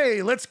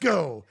 Okay, let's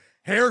go.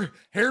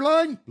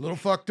 Hairline, a little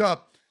fucked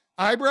up.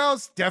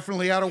 Eyebrows,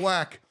 definitely out of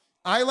whack.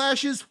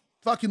 Eyelashes,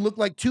 fucking look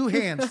like two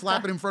hands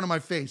flapping in front of my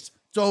face.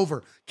 It's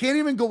over. Can't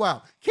even go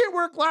out. Can't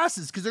wear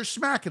glasses because they're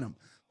smacking them.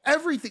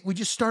 Everything. We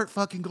just start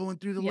fucking going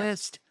through the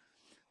list.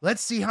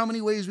 Let's see how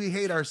many ways we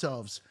hate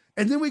ourselves.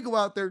 And then we go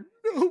out there,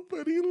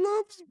 nobody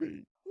loves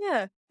me.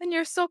 Yeah. And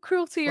you're so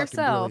cruel to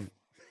yourself.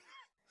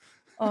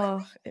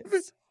 Oh, imagine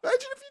if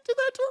you did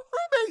that to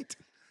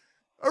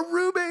a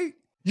roommate.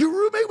 Your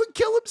roommate would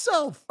kill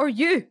himself. Or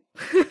you.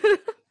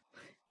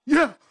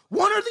 Yeah,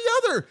 one or the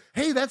other.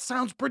 Hey, that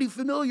sounds pretty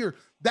familiar.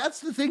 That's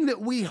the thing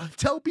that we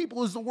tell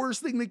people is the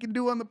worst thing they can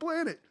do on the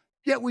planet.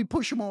 Yet we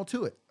push them all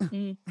to it.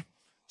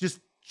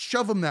 Just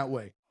shove them that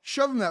way.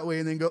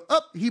 And then go,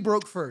 he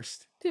broke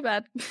first. Too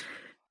bad.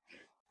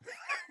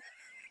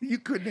 You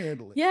couldn't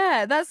handle it.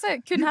 Yeah, that's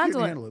it. Couldn't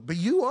handle it. But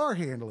you are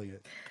handling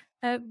it.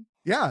 But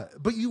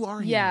you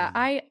are handling it.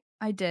 Yeah,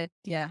 I did.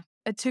 Yeah.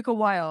 It took a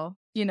while,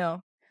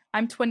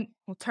 I'm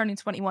turning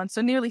 21,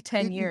 so nearly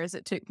 10 years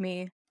it took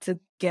me to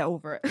get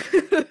over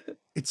it.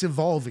 It's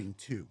evolving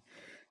too.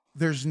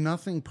 There's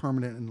nothing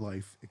permanent in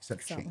life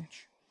except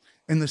change.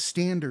 And the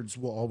standards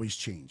will always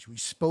change. We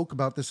spoke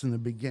about this in the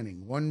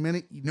beginning. 1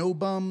 minute, no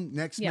bum,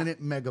 next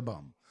minute, mega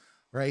bum,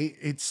 right?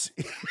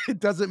 It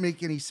doesn't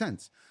make any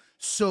sense.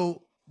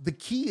 So the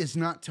key is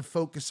not to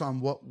focus on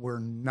what we're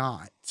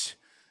not.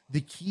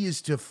 The key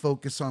is to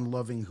focus on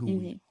loving who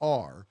we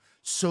are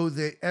so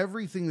that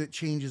everything that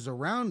changes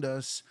around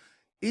us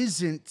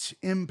isn't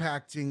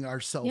impacting our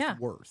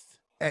self-worth.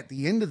 At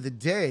the end of the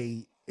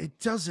day, it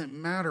doesn't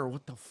matter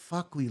what the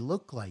fuck we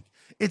look like.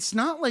 It's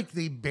not like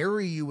they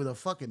bury you with a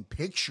fucking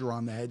picture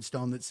on the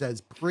headstone that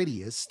says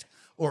prettiest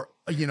or,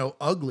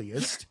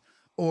 ugliest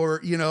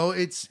or,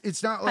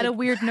 it's not like had a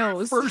weird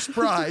nose. First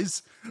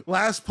prize,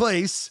 last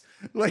place.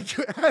 Like,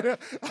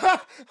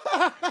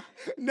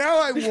 now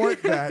I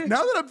want that.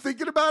 Now that I'm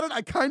thinking about it,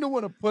 I kind of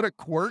want to put a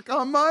quirk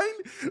on mine.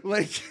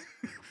 Like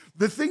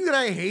the thing that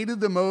I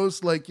hated the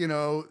most, like,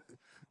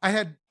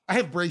 I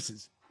have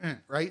braces,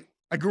 right?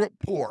 I grew up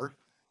poor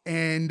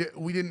and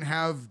we didn't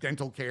have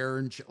dental care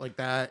and shit like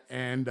that.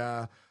 And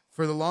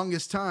for the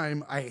longest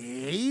time, I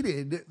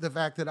hated the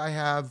fact that I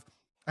have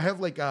I have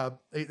like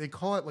they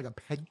call it like a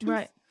peg tooth,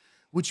 Right.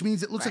 which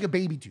means it looks like a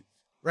baby tooth,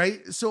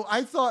 right? So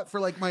I thought for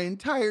like my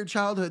entire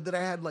childhood that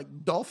I had like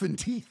dolphin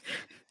teeth.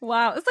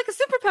 Wow, it's like a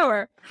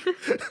superpower.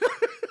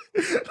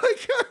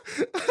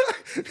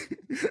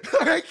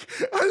 Like,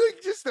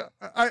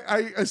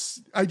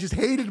 I just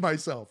hated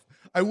myself.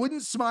 I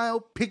wouldn't smile.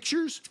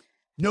 Pictures,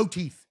 no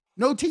teeth,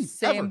 no teeth,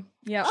 Same.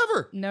 Yeah.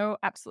 ever. No,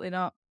 absolutely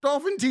not.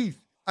 Dolphin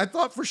teeth. I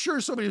thought for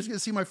sure somebody was gonna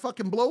see my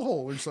fucking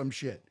blowhole or some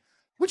shit,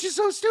 which is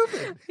so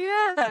stupid.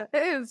 Yeah,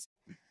 it is.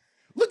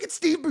 Look at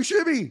Steve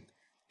Buscemi.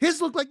 His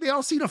looked like they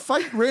all seen a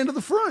fight and ran to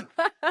the front.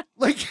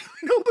 Like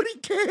nobody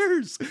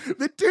cares.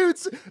 The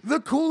dude's the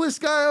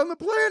coolest guy on the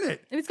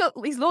planet. And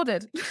he's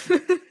loaded.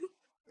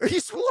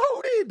 He's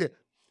loaded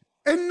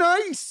and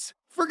nice,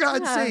 for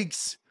God's Yeah.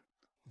 sakes.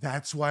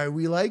 That's why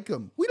we like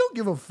him. We don't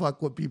give a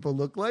fuck what people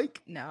look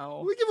like.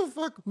 No. We give a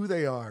fuck who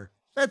they are.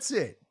 That's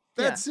it.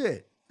 That's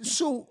it.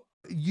 So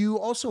you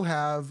also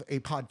have a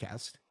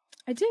podcast.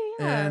 I do,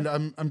 yeah.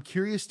 And I'm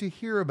curious to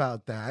hear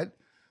about that,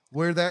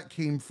 where that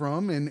came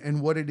from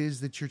and what it is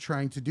that you're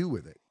trying to do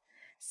with it.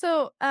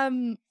 So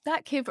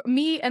that came from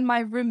me and my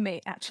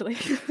roommate, actually,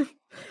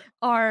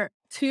 are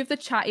two of the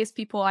chattiest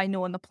people I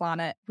know on the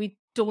planet. We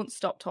don't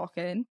stop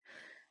talking,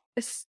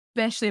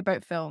 especially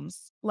about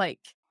films. Like,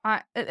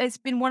 it's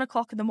been 1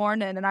 o'clock in the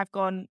morning and I've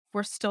gone,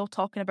 we're still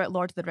talking about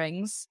Lord of the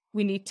Rings.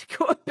 We need to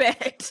go to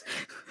bed.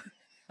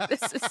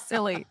 This is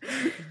silly.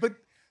 But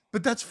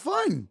that's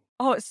fun.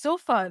 Oh, it's so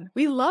fun.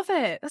 We love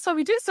it. That's why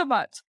we do it so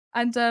much.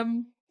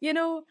 And, you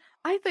know,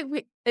 I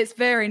think it's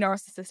very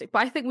narcissistic,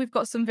 but I think we've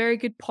got some very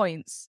good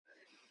points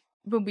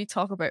when we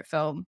talk about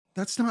film.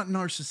 That's not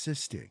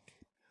narcissistic.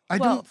 I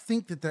don't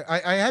think that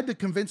I had to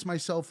convince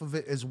myself of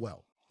it as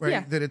well, right?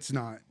 Yeah. That it's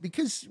not,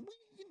 because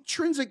we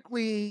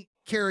intrinsically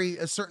carry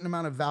a certain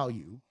amount of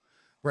value,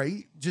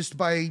 right? Just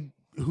by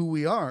who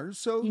we are.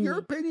 So your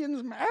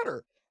opinions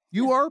matter.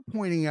 You are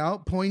pointing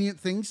out poignant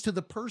things to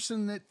the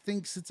person that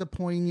thinks it's a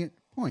poignant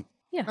point.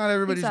 Yeah. Not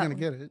everybody's going to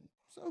get it.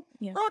 So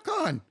rock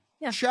on.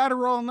 Yeah.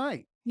 Shatter all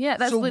night. Yeah,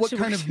 that's so what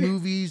literally kind of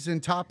movies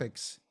and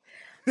topics?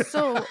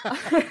 So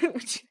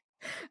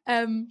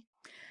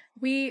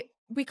we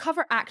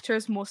cover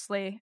actors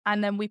mostly,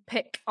 and then we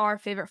pick our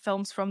favorite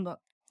films from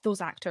those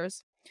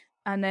actors,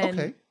 and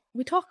then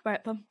we talk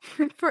about them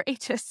for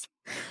ages,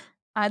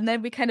 and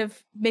then we kind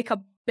of make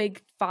a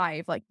big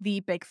five, like the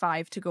big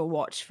five to go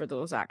watch for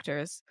those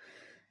actors.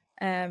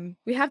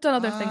 We have done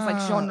other things like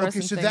genres. Okay,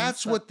 and so things,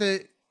 that's what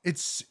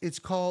it's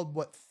called,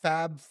 what,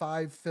 Fab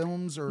Five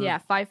Films, or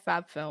 5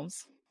 Fab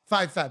Films.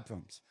 5 Fab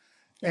Films.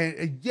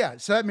 And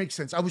so that makes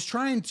sense. I was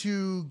trying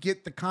to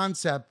get the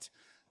concept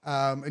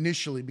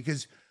initially,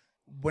 because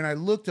when I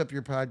looked up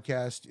your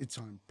podcast, it's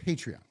on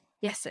Patreon.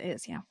 Yes, it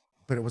is. Yeah.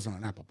 But it wasn't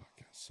on Apple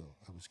Podcasts, so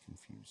I was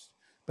confused.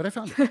 But I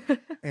found it.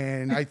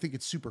 And I think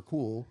it's super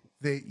cool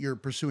that you're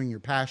pursuing your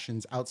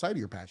passions outside of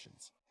your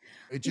passions.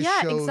 It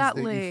just shows that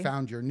you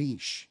found your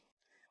niche.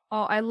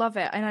 Oh, I love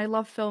it. And I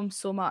love films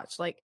so much.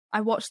 Like,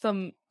 I watch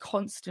them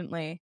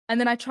constantly. And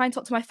then I try and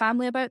talk to my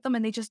family about them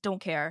and they just don't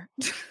care.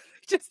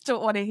 Just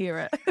don't want to hear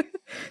it.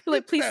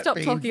 Like, please stop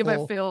talking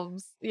about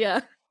films.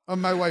 Yeah.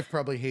 My wife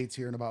probably hates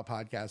hearing about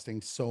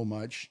podcasting so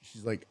much.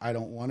 She's like, I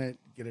don't want it.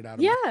 Get it out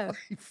of my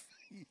life.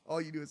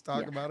 All you do is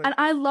talk about it. And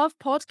I love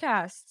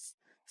podcasts.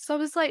 So I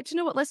was like, do you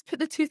know what? Let's put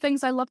the two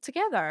things I love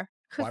together.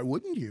 Why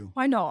wouldn't you?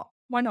 Why not?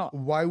 Why not?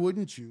 Why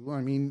wouldn't you? I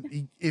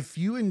mean, if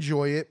you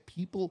enjoy it,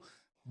 people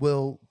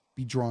will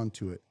be drawn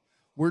to it.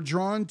 We're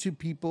drawn to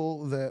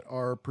people that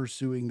are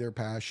pursuing their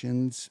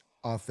passions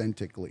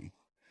authentically.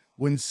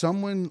 When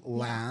someone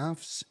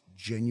laughs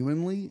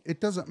genuinely,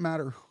 it doesn't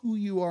matter who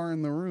you are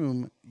in the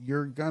room,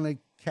 you're going to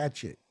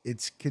catch it.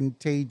 It's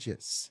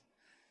contagious.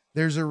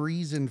 There's a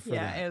reason for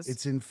that.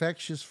 It's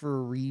infectious for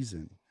a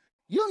reason.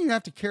 You don't even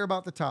have to care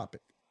about the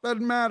topic.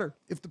 Doesn't matter.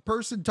 If the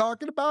person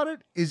talking about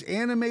it is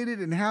animated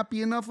and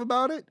happy enough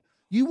about it,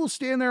 you will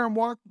stand there and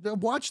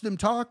watch them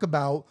talk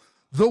about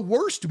the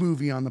worst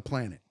movie on the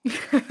planet.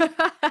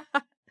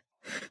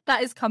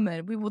 That is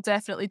coming. We will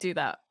definitely do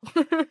that.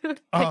 Pick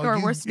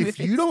our worst movies.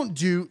 If you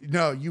don't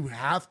you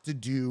have to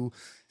do.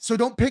 So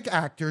don't pick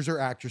actors or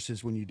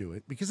actresses when you do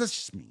it, because that's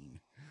just mean,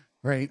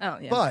 right? Oh,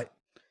 yeah. But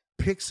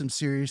pick some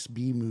serious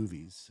B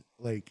movies,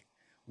 like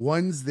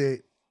ones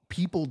that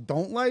people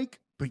don't like,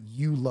 but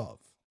you love.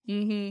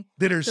 Mm-hmm.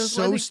 That are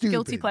so stupid.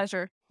 Guilty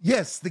pleasure.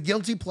 Yes, the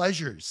guilty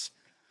pleasures.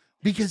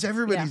 Because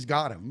everybody's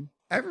got them.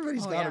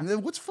 Everybody's got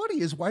them. What's funny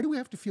is, why do we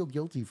have to feel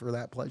guilty for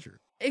that pleasure?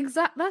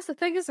 Exactly. That's the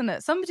thing, isn't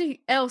it?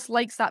 Somebody else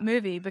likes that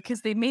movie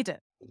because they made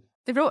it.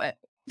 They wrote it.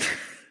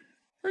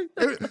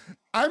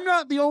 I'm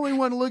not the only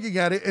one looking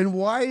at it. And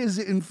why is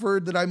it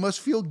inferred that I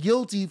must feel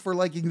guilty for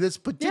liking this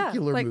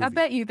particular movie? I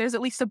bet you there's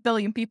at least 1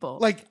 billion people.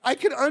 Like, I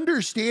could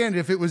understand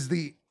if it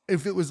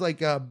was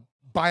like a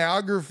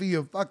biography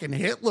of fucking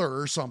Hitler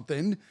or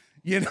something,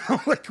 you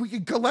know, like we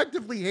can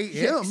collectively hate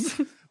him.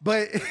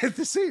 But at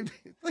the same,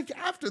 like,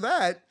 after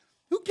that,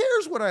 who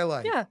cares what I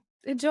like? Yeah,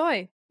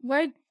 enjoy.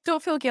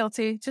 Don't feel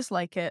guilty. Just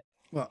like it.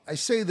 Well, I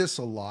say this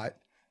a lot.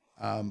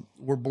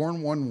 We're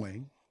born one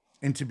way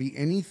And to be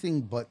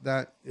anything but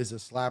that is a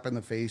slap in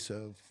the face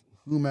of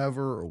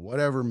whomever or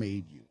whatever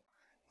made you.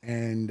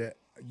 And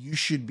you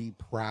should be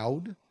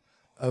proud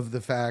of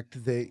the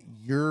fact that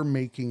you're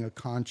making a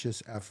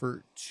conscious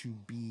effort to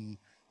be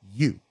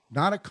you,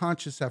 not a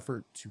conscious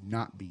effort to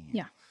not be you.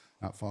 Yeah.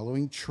 Not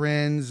following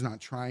trends, not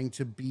trying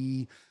to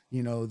be,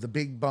 the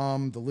big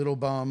bum, the little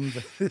bum,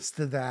 the this,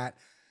 the that,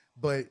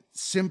 but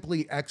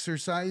simply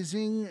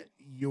exercising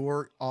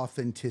your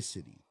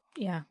authenticity.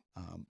 Yeah.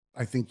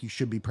 I think you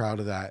should be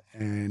proud of that.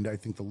 And I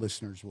think the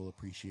listeners will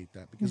appreciate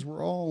that because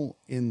we're all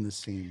in the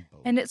same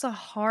boat. And it's a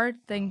hard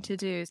thing to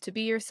do. To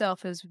be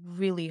yourself is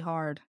really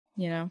hard,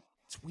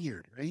 It's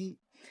weird, right?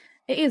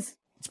 It is.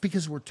 It's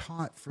because we're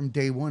taught from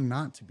day one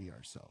not to be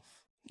ourselves.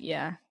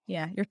 Yeah.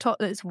 You're taught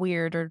that it's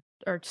weird or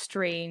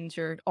strange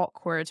or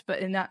awkward, but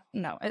in that,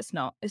 no, it's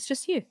not. It's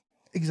just you.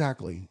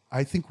 Exactly.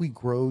 I think we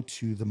grow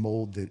to the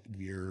mold that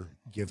we're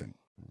given.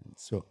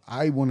 So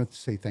I want to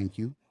say thank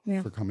you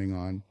for coming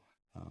on.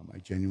 I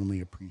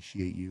genuinely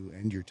appreciate you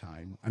and your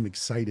time. I'm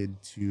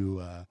excited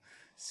to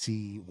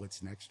see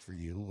what's next for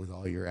you with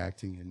all your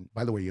acting. And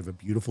by the way, you have a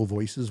beautiful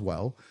voice as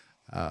well.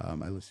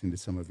 I listened to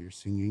some of your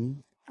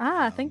singing.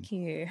 Thank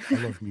you. I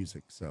love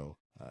music, so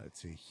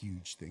it's a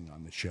huge thing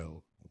on the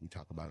show. We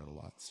talk about it a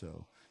lot.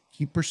 So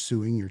keep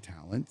pursuing your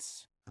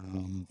talents.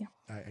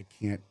 I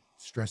can't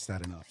stress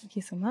that enough. Thank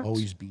you so much.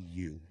 Always be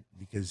you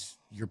because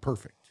you're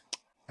perfect.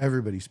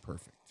 Everybody's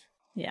perfect.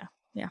 Yeah.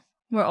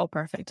 We're all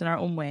perfect in our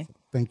own way. So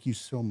thank you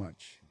so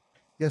much.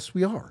 Yes,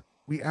 we are.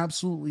 We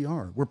absolutely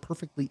are. We're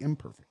perfectly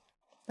imperfect.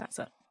 That's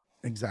it.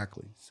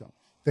 Exactly. So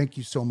thank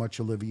you so much,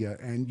 Olivia.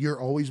 And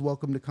you're always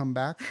welcome to come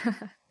back.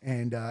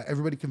 And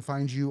everybody can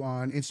find you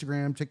on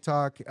Instagram,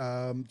 TikTok.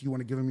 Do you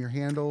want to give them your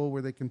handle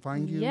where they can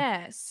find you?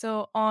 Yeah.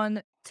 So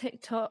on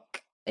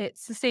TikTok,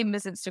 it's the same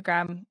as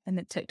Instagram and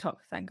then TikTok,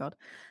 thank God.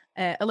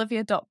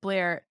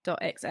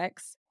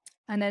 Olivia.blair.xx.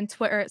 And then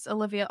Twitter, it's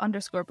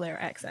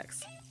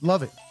Olivia_BlairXX.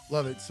 Love it.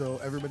 Love it. So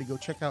everybody go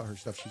check out her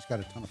stuff. She's got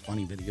a ton of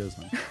funny videos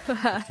on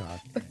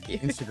TikTok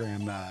and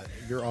Instagram.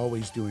 You're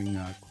always doing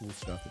cool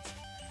stuff.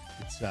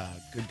 It's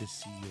good to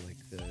see like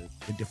the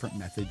different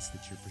methods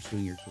that you're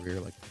pursuing your career.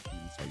 Like you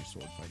saw your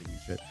sword fighting and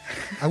shit.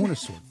 I want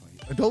to sword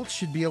fight. Adults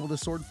should be able to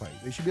sword fight.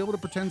 They should be able to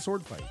pretend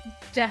sword fight.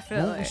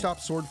 Definitely. When we stop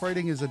sword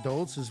fighting as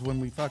adults is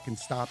when we fucking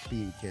stop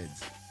being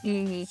kids.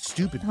 Mm-hmm.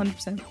 Stupid.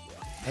 100%.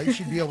 I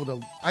should be able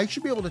to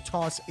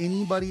toss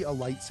anybody a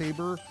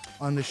lightsaber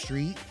on the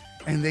street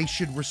and they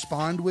should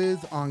respond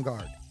with on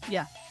guard.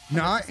 Yeah. 100%.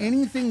 Not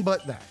anything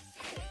but that.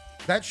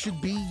 That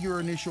should be your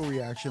initial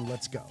reaction.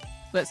 Let's go.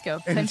 Let's go.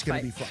 And it's going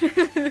to be fun.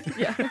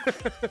 Yeah.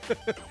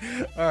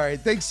 All right.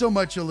 Thanks so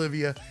much,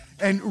 Olivia.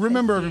 And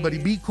remember, everybody,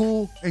 be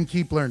cool and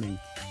keep learning.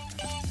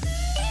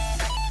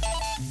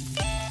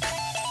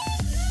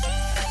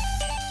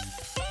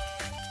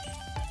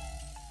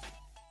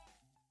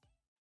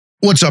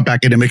 What's up,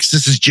 academics?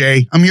 This is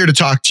Jay. I'm here to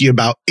talk to you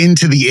about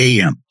Into the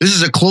AM. This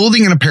is a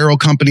clothing and apparel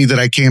company that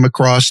I came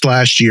across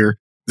last year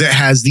that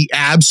has the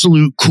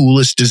absolute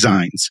coolest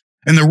designs.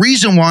 And the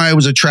reason why I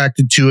was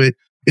attracted to it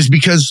is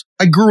because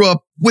I grew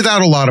up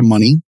without a lot of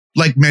money,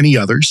 like many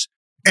others,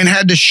 and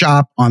had to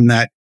shop on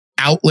that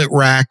outlet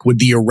rack with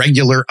the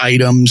irregular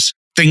items.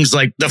 Things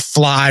like the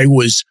fly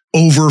was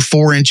over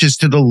 4 inches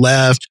to the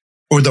left,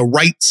 or the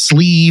right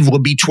sleeve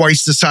would be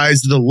twice the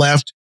size of the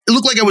left. It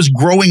looked like I was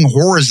growing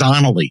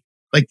horizontally.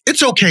 Like,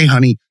 it's okay,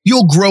 honey.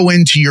 You'll grow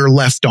into your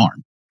left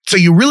arm. So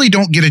you really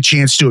don't get a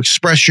chance to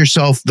express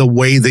yourself the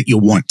way that you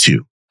want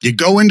to. You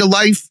go into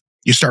life,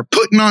 you start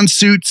putting on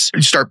suits,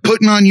 you start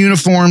putting on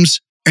uniforms,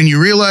 and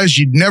you realize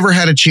you'd never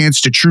had a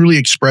chance to truly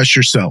express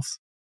yourself.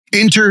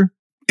 Enter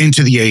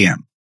Into the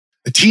AM,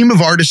 a team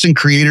of artists and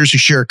creators who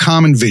share a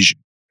common vision.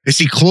 They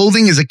see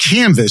clothing as a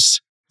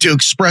canvas to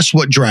express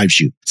what drives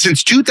you.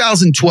 Since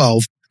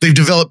 2012, they've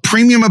developed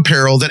premium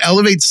apparel that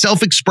elevates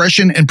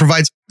self-expression and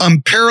provides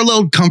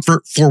unparalleled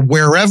comfort for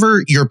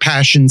wherever your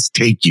passions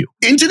take you.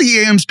 Into the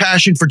AM's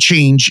passion for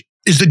change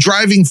is the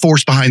driving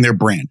force behind their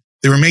brand.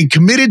 They remain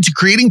committed to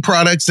creating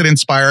products that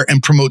inspire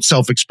and promote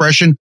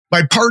self-expression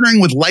by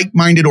partnering with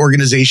like-minded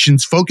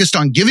organizations focused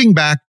on giving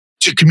back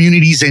to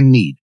communities in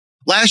need.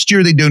 Last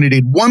year, they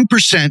donated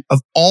 1%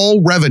 of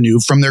all revenue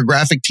from their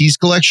graphic tees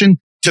collection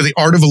to the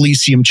Art of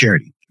Elysium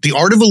charity. The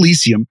Art of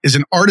Elysium is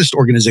an artist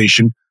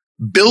organization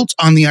built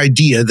on the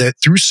idea that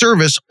through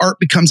service, art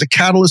becomes a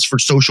catalyst for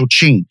social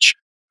change.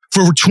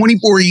 For over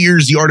 24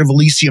 years, the Art of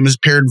Elysium has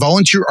paired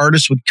volunteer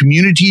artists with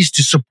communities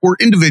to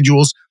support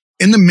individuals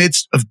in the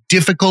midst of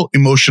difficult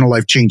emotional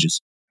life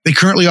changes. They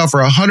currently offer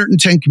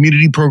 110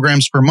 community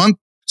programs per month,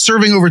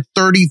 serving over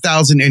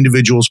 30,000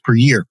 individuals per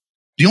year.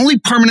 The only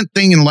permanent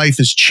thing in life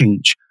is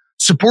change.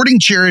 Supporting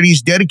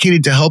charities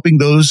dedicated to helping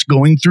those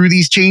going through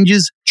these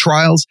changes,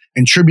 trials,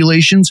 and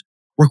tribulations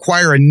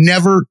require a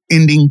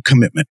never-ending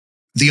commitment.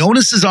 The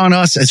onus is on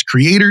us as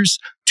creators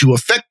to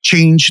affect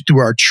change through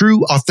our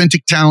true,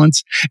 authentic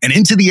talents, and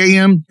Into the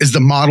AM is the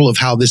model of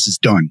how this is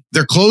done.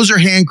 Their clothes are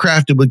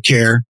handcrafted with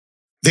care.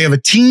 They have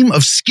a team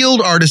of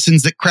skilled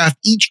artisans that craft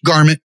each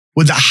garment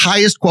with the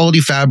highest quality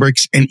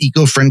fabrics and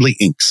eco-friendly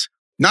inks.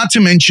 Not to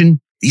mention,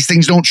 These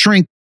things don't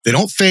shrink, they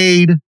don't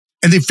fade,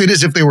 and they fit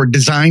as if they were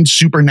designed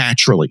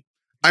supernaturally.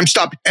 I'm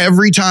stopped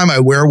every time I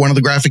wear one of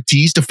the graphic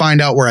tees to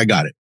find out where I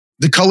got it.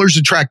 The colors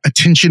attract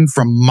attention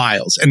from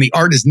miles, and the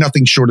art is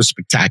nothing short of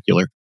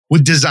spectacular,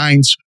 with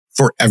designs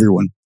for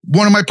everyone.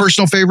 One of my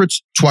personal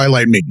favorites,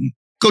 Twilight Maiden.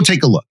 Go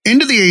take a look.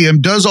 Into the AM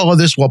does all of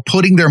this while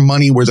putting their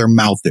money where their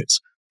mouth is.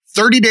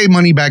 30-day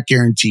money-back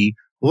guarantee,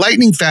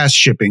 lightning fast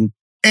shipping,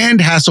 and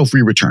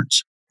hassle-free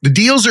returns. The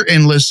deals are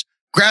endless.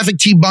 Graphic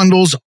tee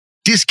bundles,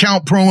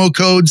 discount promo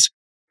codes.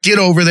 Get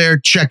over there,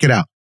 check it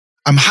out.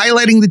 I'm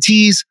highlighting the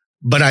tees,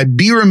 but I'd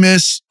be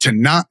remiss to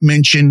not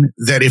mention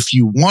that if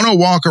you want to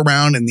walk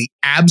around in the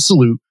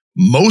absolute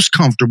most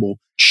comfortable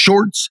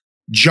shorts,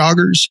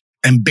 joggers,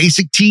 and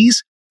basic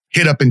tees,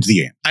 hit up Into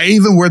the AM. I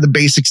even wear the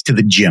basics to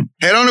the gym.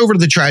 Head on over to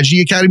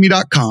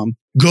thetragedyacademy.com,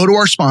 go to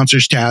our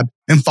sponsors tab,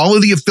 and follow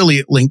the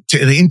affiliate link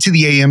to the Into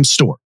the AM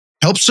store.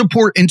 Help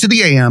support Into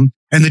the AM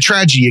and the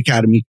Tragedy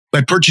Academy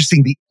by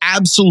purchasing the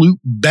absolute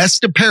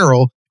best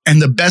apparel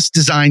and the best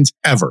designs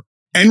ever.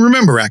 And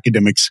remember,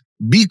 academics,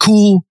 be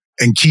cool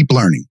and keep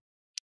learning.